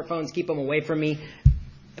want smartphones, keep them away from me.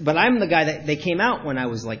 But I'm the guy that they came out when I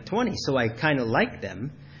was like 20, so I kind of like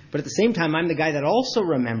them. But at the same time, I'm the guy that also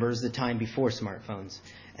remembers the time before smartphones.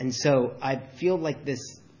 And so I feel like this,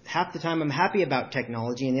 half the time I'm happy about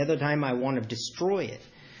technology, and the other time I want to destroy it.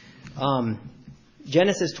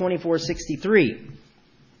 Genesis 24:63.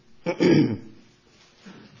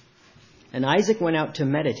 And Isaac went out to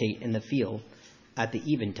meditate in the field at the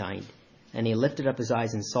eventide, and he lifted up his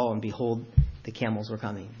eyes and saw, and behold, the camels were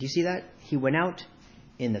coming. Do you see that? He went out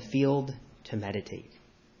in the field to meditate.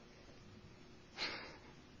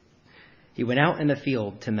 He went out in the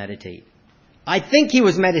field to meditate. I think he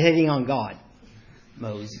was meditating on God,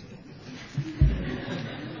 Mose.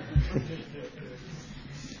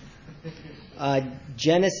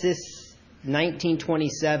 Genesis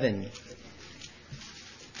 19:27.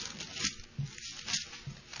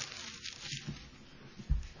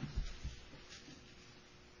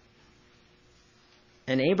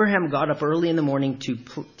 And Abraham got up early in the morning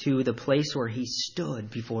to the place where he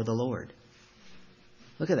stood before the Lord.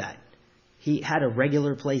 Look at that. He had a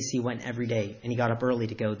regular place he went every day, and he got up early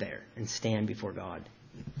to go there and stand before God.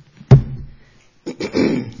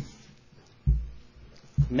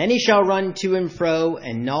 Many shall run to and fro,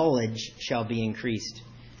 and knowledge shall be increased.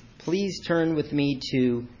 Please turn with me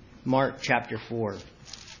to Mark chapter 4.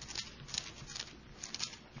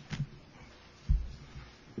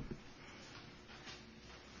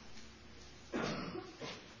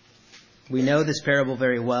 We know this parable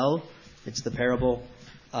very well. It's the parable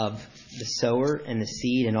of the sower and the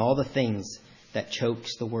seed and all the things that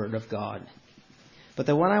chokes the word of God. But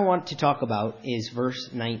the one I want to talk about is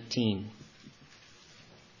verse 19.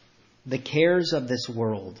 The cares of this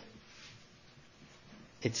world.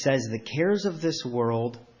 It says, the cares of this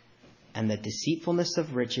world and the deceitfulness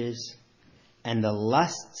of riches and the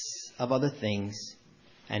lusts of other things.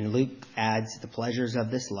 And Luke adds, the pleasures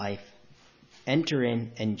of this life enter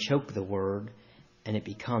in and choke the word, and it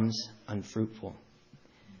becomes unfruitful.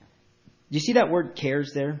 Do you see that word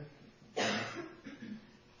cares there?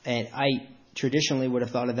 And I traditionally would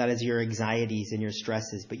have thought of that as your anxieties and your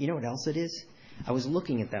stresses. But you know what else it is? I was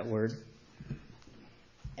looking at that word.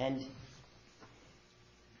 And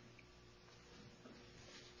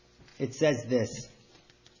it says this.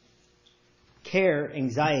 Care,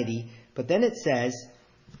 anxiety. But then it says,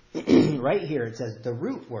 right here, it says the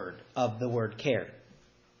root word of the word care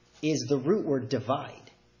is the root word divide.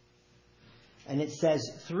 And it says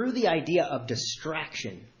through the idea of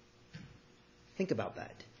distraction. Think about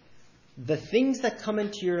that. The things that come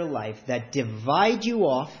into your life that divide you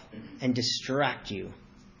off and distract you.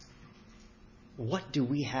 What do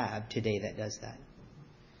we have today that does that?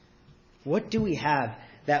 What do we have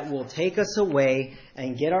that will take us away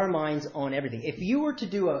and get our minds on everything? If you were to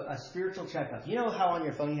do a spiritual checkup, you know how on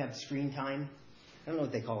your phone you have screen time? I don't know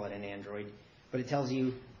what they call it in Android, but it tells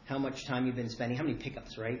you how much time you've been spending, how many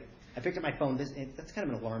pickups, right? I picked up my phone. That's kind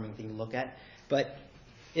of an alarming thing to look at. But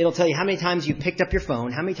It'll tell you how many times you picked up your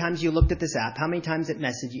phone, how many times you looked at this app, how many times it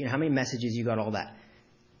messaged you, how many messages you got, all that.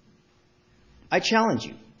 I challenge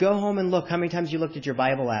you. Go home and look how many times you looked at your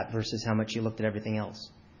Bible app versus how much you looked at everything else.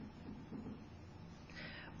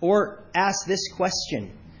 Or ask this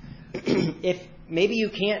question. If maybe you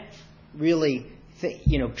can't really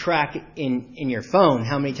track in your phone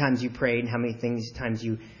how many times you prayed and how many times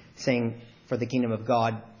you sang for the kingdom of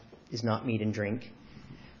God is not meat and drink,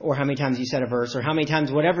 or how many times you said a verse, or how many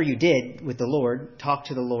times whatever you did with the Lord, talk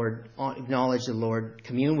to the Lord, acknowledge the Lord,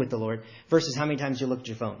 commune with the Lord, versus how many times you looked at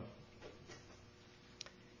your phone.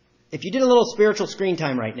 If you did a little spiritual screen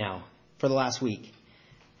time right now for the last week,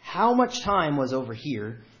 how much time was over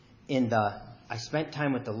here in the I spent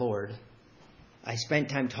time with the Lord, I spent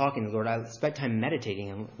time talking to the Lord, I spent time meditating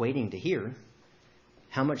and waiting to hear,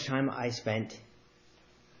 how much time I spent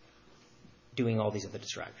doing all these other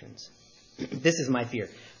distractions? This is my fear.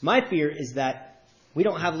 My fear is that we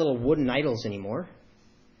don't have little wooden idols anymore,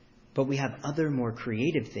 but we have other more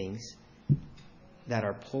creative things that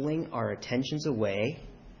are pulling our attentions away.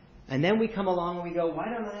 And then we come along and we go, why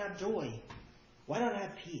don't I have joy? Why don't I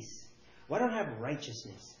have peace? Why don't I have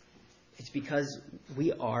righteousness? It's because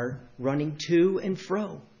we are running to and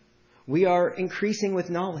fro. We are increasing with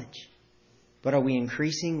knowledge. But are we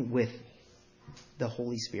increasing with the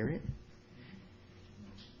Holy Spirit?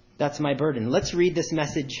 That's my burden. Let's read this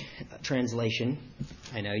Message translation.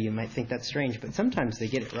 I know you might think that's strange, but sometimes they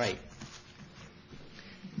get it right.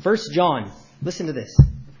 1 John, listen to this.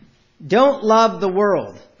 Don't love the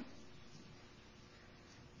world.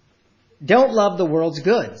 Don't love the world's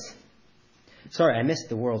goods. Sorry, I missed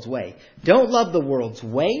the world's way. Don't love the world's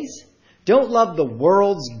ways. Don't love the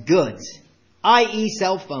world's goods, i.e.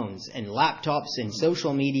 cell phones and laptops and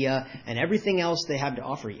social media and everything else they have to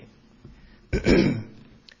offer you.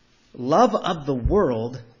 Love of the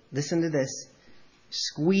world, listen to this,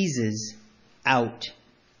 squeezes out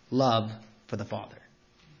love for the Father.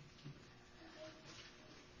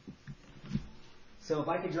 So if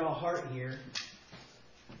I could draw a heart here,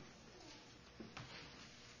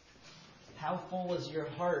 how full is your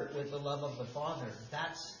heart with the love of the Father?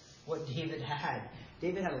 That's what David had.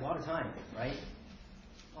 David had a lot of time, right,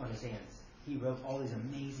 on his hands. He wrote all these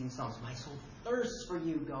amazing songs. My soul thirsts for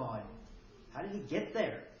you, God. How did he get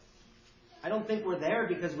there? I don't think we're there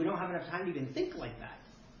because we don't have enough time to even think like that.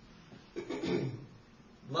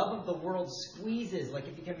 Love of the world squeezes, like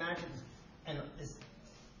if you can imagine, and is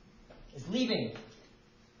leaving.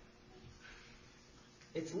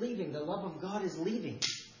 It's leaving. The love of God is leaving.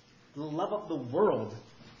 The love of the world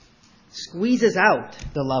squeezes out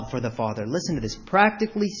the love for the Father. Listen to this.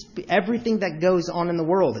 Practically everything that goes on in the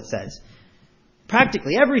world, it says.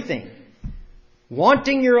 Practically everything.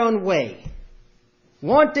 Wanting your own way.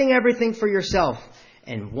 Wanting everything for yourself.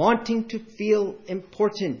 And wanting to feel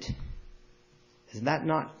important. Does that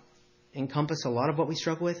not encompass a lot of what we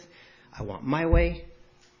struggle with? I want my way.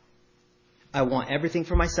 I want everything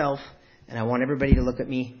for myself. And I want everybody to look at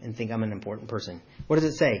me and think I'm an important person. What does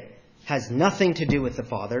it say? Has nothing to do with the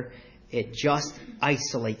Father. It just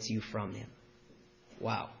isolates you from Him.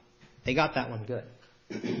 Wow. They got that one good.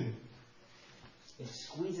 It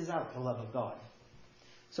squeezes out the love of God.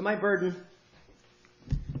 So my burden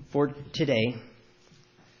for today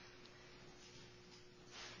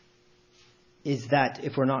is that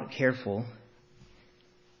if we're not careful,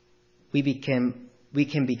 we can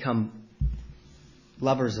become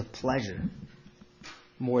lovers of pleasure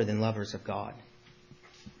more than lovers of God.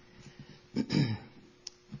 2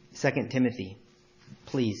 Timothy.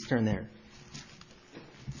 Please turn there.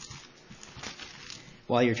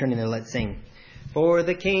 While you're turning there, let's sing. For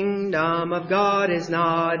the kingdom of God is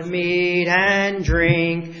not meat and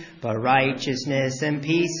drink, but righteousness and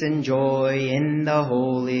peace and joy in the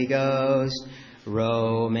Holy Ghost.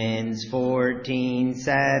 Romans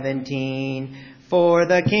 14:17. For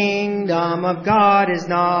the kingdom of God is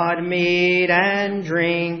not meat and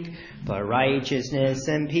drink, but righteousness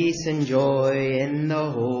and peace and joy in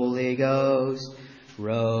the Holy Ghost.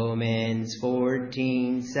 Romans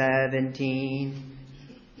 14:17.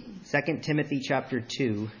 2 Timothy chapter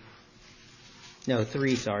 3,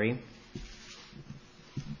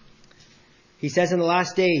 He says in the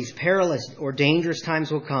last days, perilous or dangerous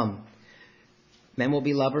times will come. Men will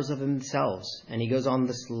be lovers of themselves. And he goes on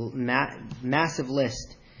this massive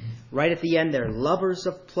list. Right at the end there, lovers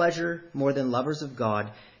of pleasure more than lovers of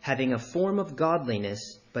God, having a form of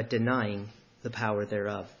godliness, but denying the power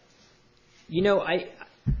thereof. You know,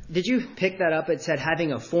 did you pick that up? It said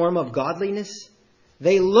having a form of godliness.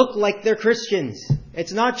 They look like they're Christians.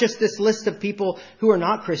 It's not just this list of people who are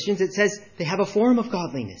not Christians. It says they have a form of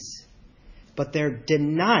godliness, but they're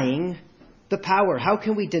denying the power. How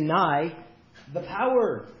can we deny the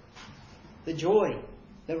power, the joy,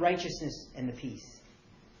 the righteousness, and the peace?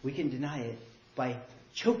 We can deny it by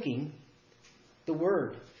choking the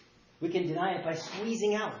Word. We can deny it by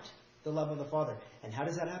squeezing out the love of the Father. And how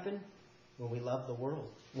does that happen? When we love the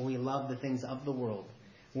world. When we love the things of the world.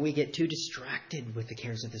 When we get too distracted with the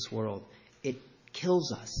cares of this world. It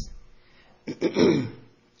kills us.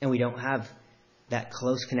 And we don't have that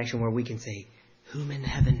close connection where we can say, whom in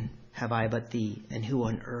heaven have I but thee? And who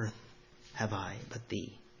on earth have I but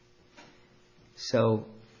thee? So,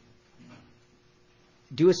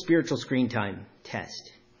 do a spiritual screen time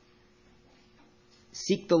test.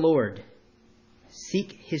 Seek the Lord.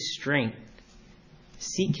 Seek His strength.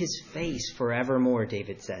 Seek His face forevermore,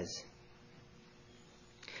 David says.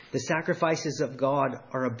 The sacrifices of God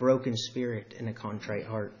are a broken spirit and a contrite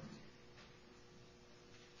heart.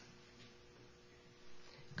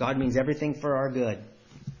 God means everything for our good.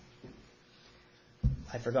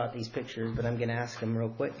 I forgot these pictures, but I'm going to ask them real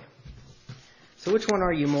quick. So which one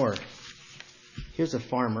are you more? Here's a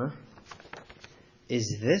farmer.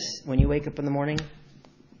 Is this, when you wake up in the morning,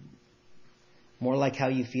 more like how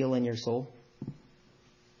you feel in your soul?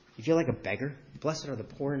 You feel like a beggar? Blessed are the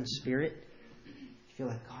poor in spirit. You feel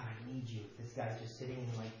like, God, I need you. This guy's just sitting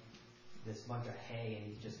in like this bunch of hay and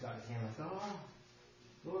he's just got his hand like, oh,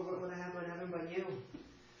 Lord, what would I have in heaven but you?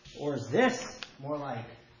 Or is this more like,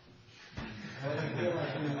 I feel like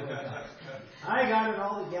I got it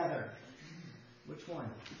all together? Which one?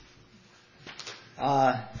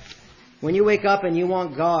 When you wake up and you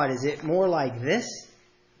want God, is it more like this?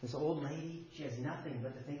 This old lady, she has nothing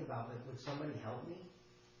but to think about, but would somebody help me?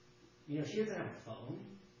 You know, she doesn't have a phone.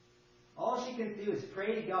 All she can do is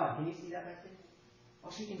pray to God. Can you see that back there?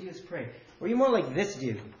 All she can do is pray. Or are you more like this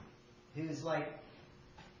dude, who's like,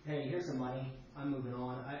 hey, here's some money. I'm moving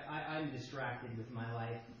on. I'm distracted with my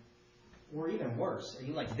life. Or even worse, are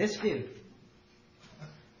you like this dude?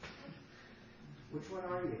 Which one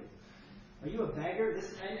are you? Are you a beggar?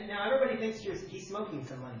 Now everybody thinks he's smoking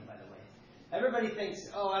some money, by the way. Everybody thinks,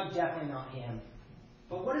 oh, I'm definitely not him.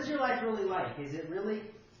 But what is your life really like? Is it really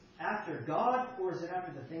after God, or is it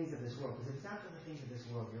after the things of this world? Because if it's after the things of this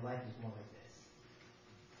world, your life is more like this.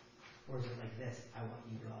 Or is it like this? I want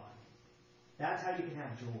you, God. That's how you can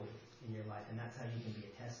have joy in your life, and that's how you can be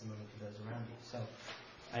a testimony to those around you. So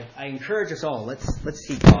I encourage us all. Let's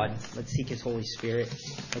seek God. Let's seek His Holy Spirit.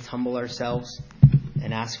 Let's humble ourselves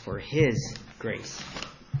and ask for His grace.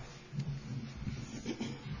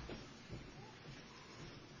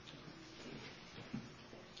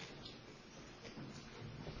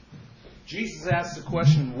 Jesus asked the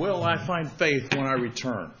question, will I find faith when I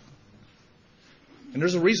return? And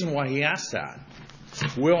there's a reason why He asked that.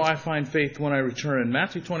 Will I find faith when I return? In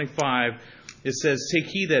Matthew 25, it says, take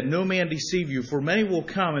heed that no man deceive you, for many will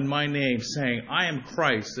come in my name, saying, I am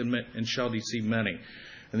Christ, and shall deceive many.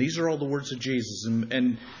 And these are all the words of Jesus.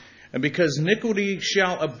 And because iniquity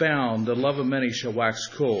shall abound, the love of many shall wax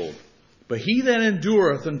cold. But he that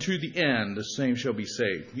endureth unto the end, the same shall be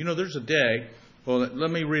saved. You know, there's a day. Well, let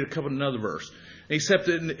me read another verse. Except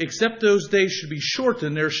those days should be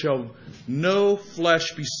shortened, there shall no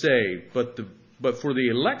flesh be saved. But for the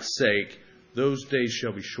elect's sake, those days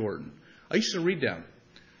shall be shortened. I used to read them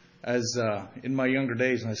as in my younger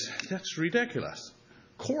days, and I said, that's ridiculous.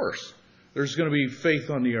 Of course, there's going to be faith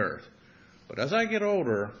on the earth. But as I get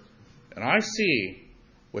older, and I see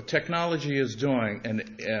what technology is doing,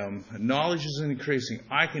 and knowledge is increasing,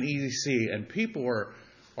 I can easily see, and people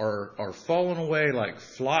are falling away like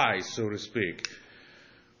flies, so to speak.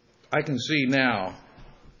 I can see now,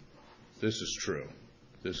 this is true.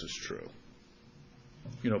 This is true.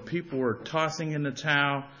 You know, people are tossing in the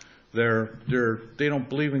towel. They don't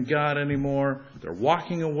believe in God anymore. They're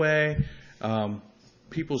walking away.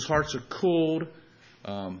 People's hearts are cold.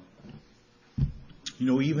 You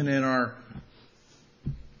know, even in our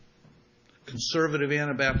conservative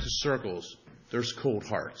Anabaptist circles, there's cold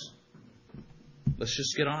hearts. Let's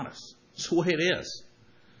just get honest. It's the way it is.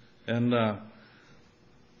 And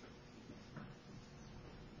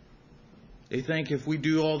they think if we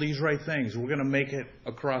do all these right things, we're going to make it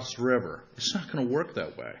across the river. It's not going to work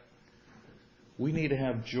that way. We need to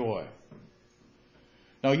have joy.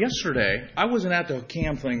 Now, yesterday, I wasn't at the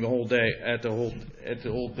CAM thing the whole day,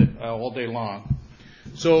 all day long.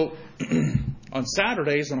 So, on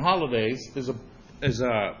Saturdays and holidays is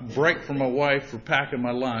a break from my wife for packing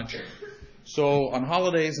my lunch. So, on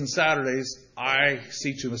holidays and Saturdays, I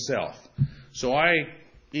see to myself. So, I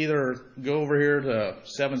either go over here to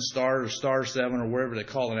 7 Star or Star 7 or wherever they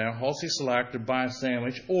call it now, Halsey Select, or buy a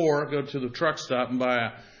sandwich, or go to the truck stop and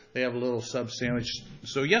they have a little sub sandwich.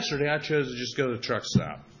 So yesterday I chose to just go to the truck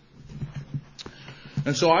stop.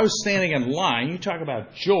 And so I was standing in line. You talk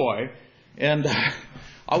about joy. And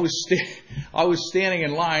I was standing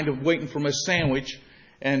in line waiting for my sandwich.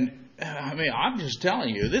 And I mean, I'm just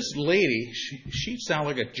telling you, this lady, she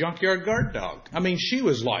sounded like a junkyard guard dog. I mean, she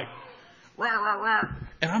was like, rah, rah, rah.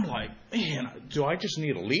 And I'm like, man, do I just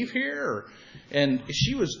need to leave here? And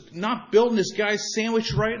she was not building this guy's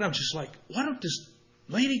sandwich right. And I'm just like, why don't this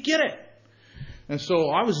lady get it? And so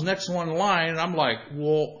I was next one in line. And I'm like,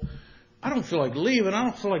 well, I don't feel like leaving. I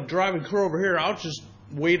don't feel like driving her over here. I'll just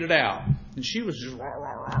wait it out. And she was just rah,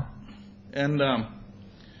 rah, rah. And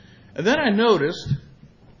then I noticed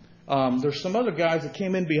there's some other guys that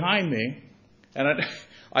came in behind me, and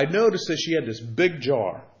I noticed that she had this big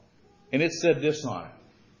jar, and it said this on it.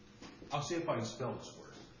 I'll see if I can spell this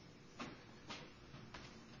word.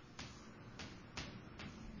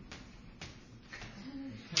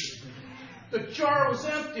 The jar was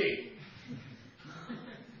empty.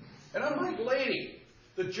 And I'm like, lady,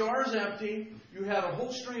 the jar's empty. You had a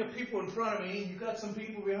whole string of people in front of me. You got some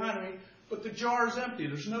people behind me. But the jar's empty.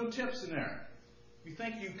 There's no tips in there. You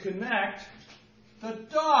think you connect the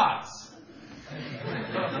dots.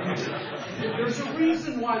 There's a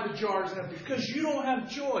reason why the jar's empty. Because you don't have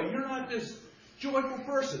joy. You're not this joyful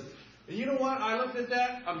person. And you know what? I looked at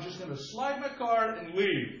that. I'm just going to slide my card and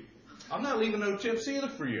leave. I'm not leaving no tips either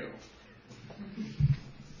for you.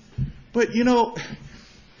 But, you know,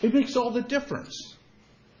 it makes all the difference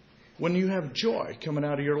when you have joy coming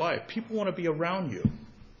out of your life. People want to be around you.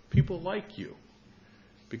 People like you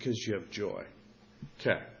because you have joy.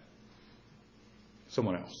 Okay.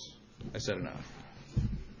 Someone else. I said enough.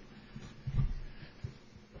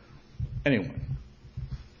 Anyone?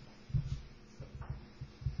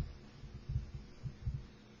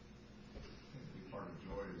 Part of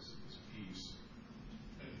joy is peace.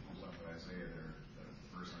 It comes up in Isaiah there, the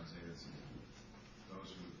verse in Isaiah that says, those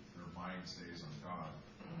who their mind stays on God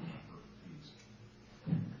have perfect peace.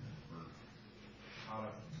 We're caught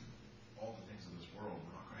up in all the things of this world.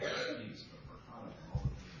 We're not going to have peace, but we're caught up in all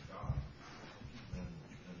the things of God. Then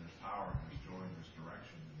there's power, and there's joy, and there's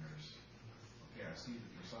direction, and there's, okay, I see that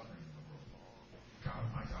there's suffering in the world. God,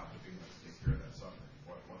 my God, would be able to take care of that suffering.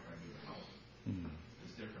 What can I do to help?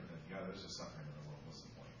 It's different than, yeah, there's a suffering in the world. What's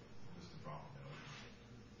the point? Just a drop in the ocean.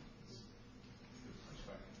 It's good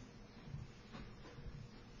perspective.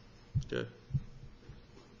 Good.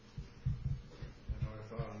 I know I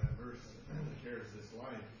thought on that verse, the cares of this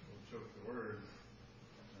life will choke the word.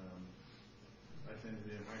 I tend to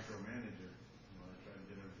be a micromanager. I try to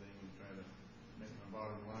get everything and try to make my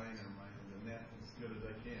bottom line or the net as good as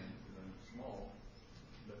I can because I'm small.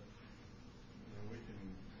 But we can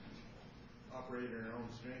operate in our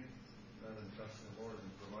own strength rather than trusting the Lord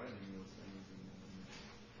and providing those things. And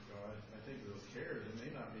so I think those cares, it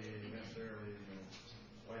may not be necessarily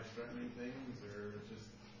life-threatening things or just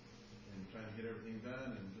trying to get everything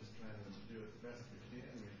done and just trying to do it the best we can.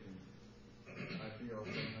 I feel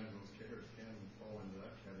sometimes those cares can fall into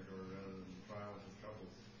that category rather than trials and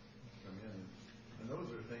troubles come in. And those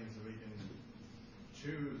are things that we can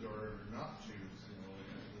choose or not choose.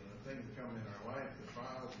 The things that come in our life, the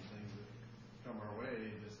trials and things that come our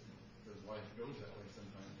way, just because life goes that way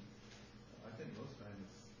sometimes. I think most times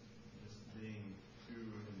just being too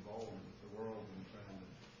involved with the world and trying to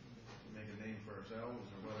make a name for ourselves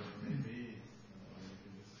or whatever it may be, we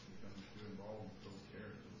can just become too involved with those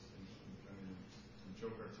characters and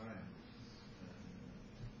choke our time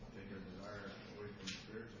and take our desire away from the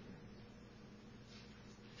spiritual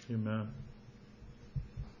things. Amen.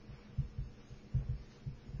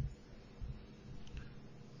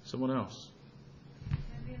 Someone else. I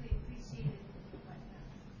really appreciated what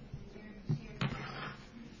Jared shared about,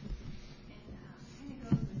 and kind of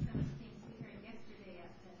goes with some of the things we heard yesterday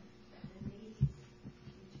at the ladies' retreat.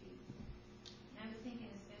 And I was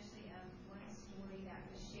thinking especially of one story that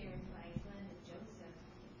was shared by Glenda Joseph.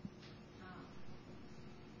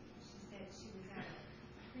 She said she was at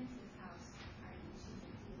a prince's house party. She's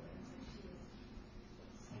a healer, so she was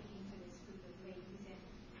speaking to this group of ladies, and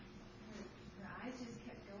her eyes just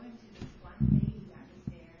kept going to this one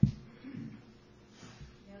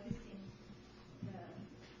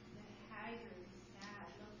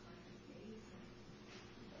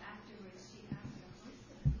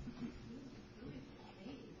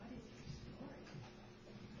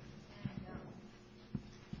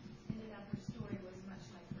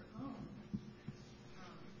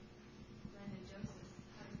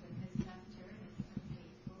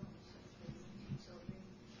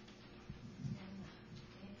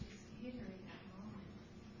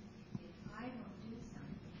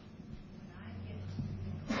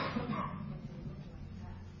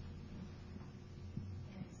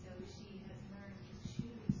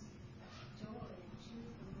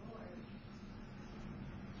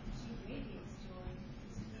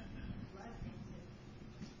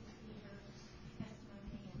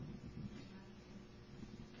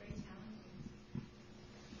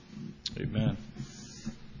Amen.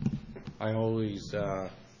 I always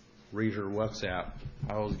read her WhatsApp.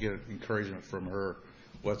 I always get encouragement from her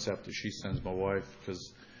WhatsApp that she sends my wife,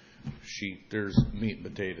 because there's meat and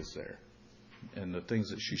potatoes there, and the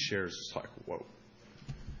things that she shares is like, whoa.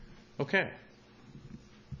 Okay.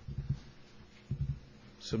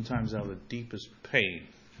 Sometimes out of the deepest pain,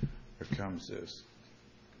 there comes this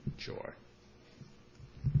joy.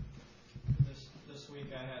 This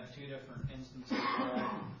week I had two different instances where I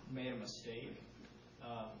made a mistake.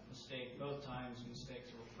 Both times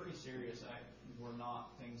mistakes were pretty serious. Were not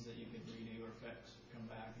things that you could redo or fix, come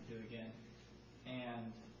back and do again.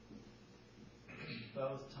 And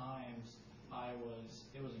both times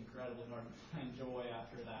it was incredibly hard to find joy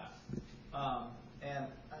after that. And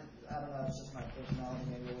I don't know, it's just my personality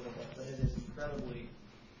maybe a little bit, but it is incredibly,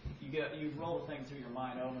 you roll the thing through your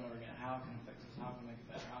mind over and over again, how can I fix this, how can I make it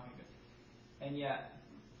better, how can I get it? And yet,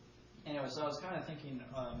 anyway, so I was kind of thinking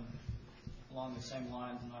along the same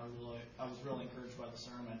lines, and I was really encouraged by the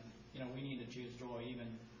sermon. We need to choose joy, even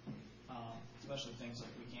especially things that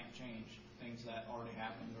we can't change, things that already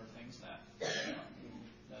happened, or things that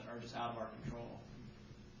that are just out of our control.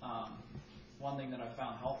 One thing that I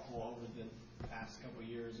found helpful over the past couple of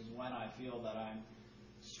years is when I feel that I'm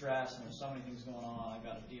stressed and there's so many things going on, I've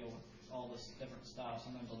got to deal with all this different stuff.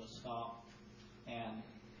 Sometimes I'll just stop and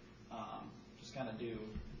just kind of do,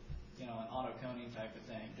 an auto-coning type of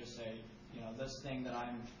thing. Just say, this thing that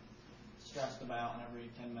I'm stressed about, and every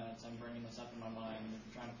 10 minutes I'm bringing this up in my mind and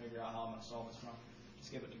trying to figure out how I'm going to solve this problem.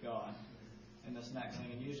 Just give it to God. And this next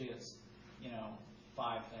thing, and usually it's,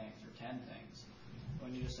 5 things or 10 things.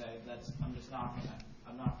 When you just say,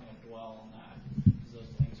 I'm not going to dwell on that, because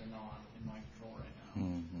those things are not in my control right now.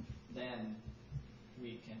 Mm-hmm. Then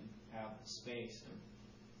we can have the space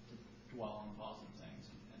to dwell on positive things,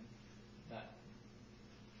 and that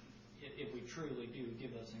if we truly do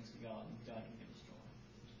give those things to God, God can give us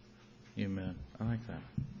joy. Amen. I like that.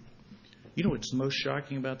 You know what's most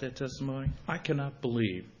shocking about that testimony? I cannot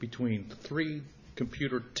believe between 3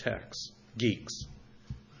 computer techs, geeks,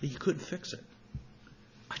 that you couldn't fix it.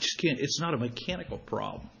 I just can't. It's not a mechanical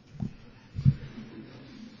problem.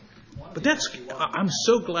 But I'm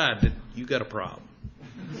so glad that you got a problem.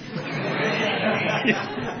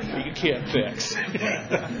 You can't fix.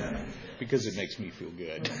 Because it makes me feel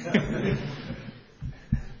good.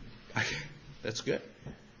 That's good.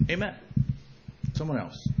 Amen. Someone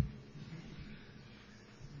else.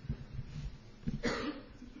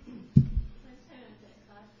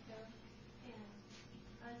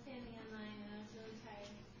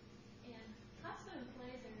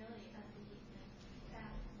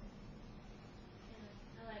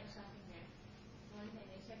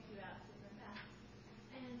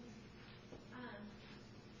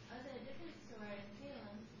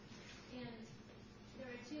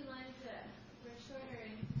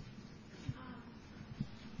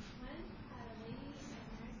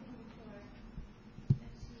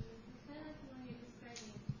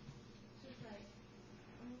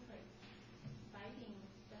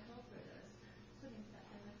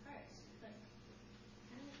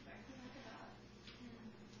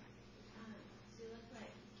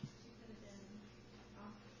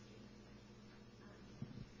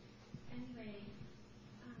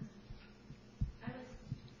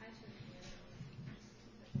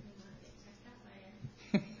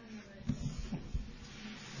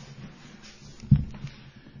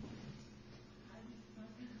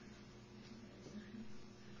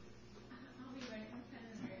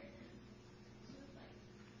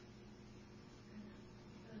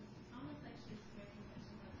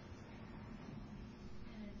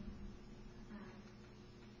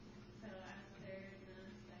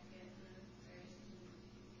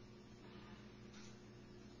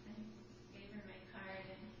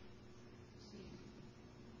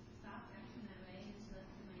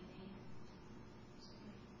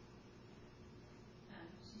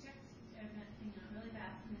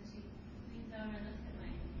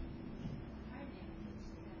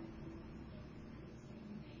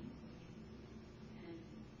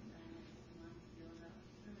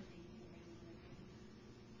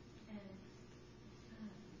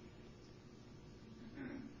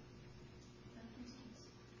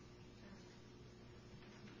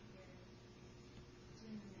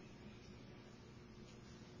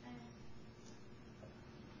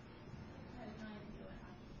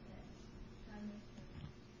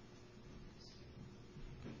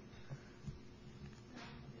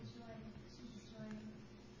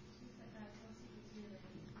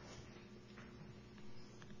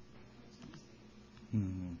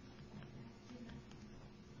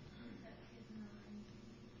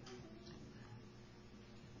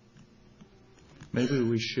 Maybe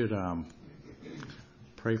we should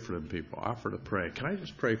pray for them people. Offer to pray. Can I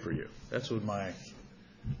just pray for you? That's what my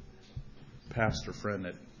pastor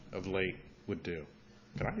friend of late would do.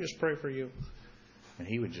 Can I just pray for you? And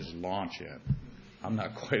he would just launch in. I'm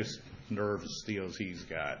not quite as nervous steel as he's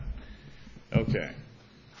got. Okay.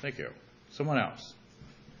 Thank you. Someone else.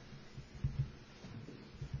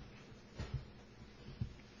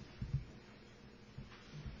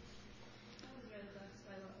 I was really blessed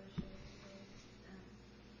by what was shared today.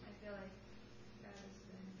 I feel like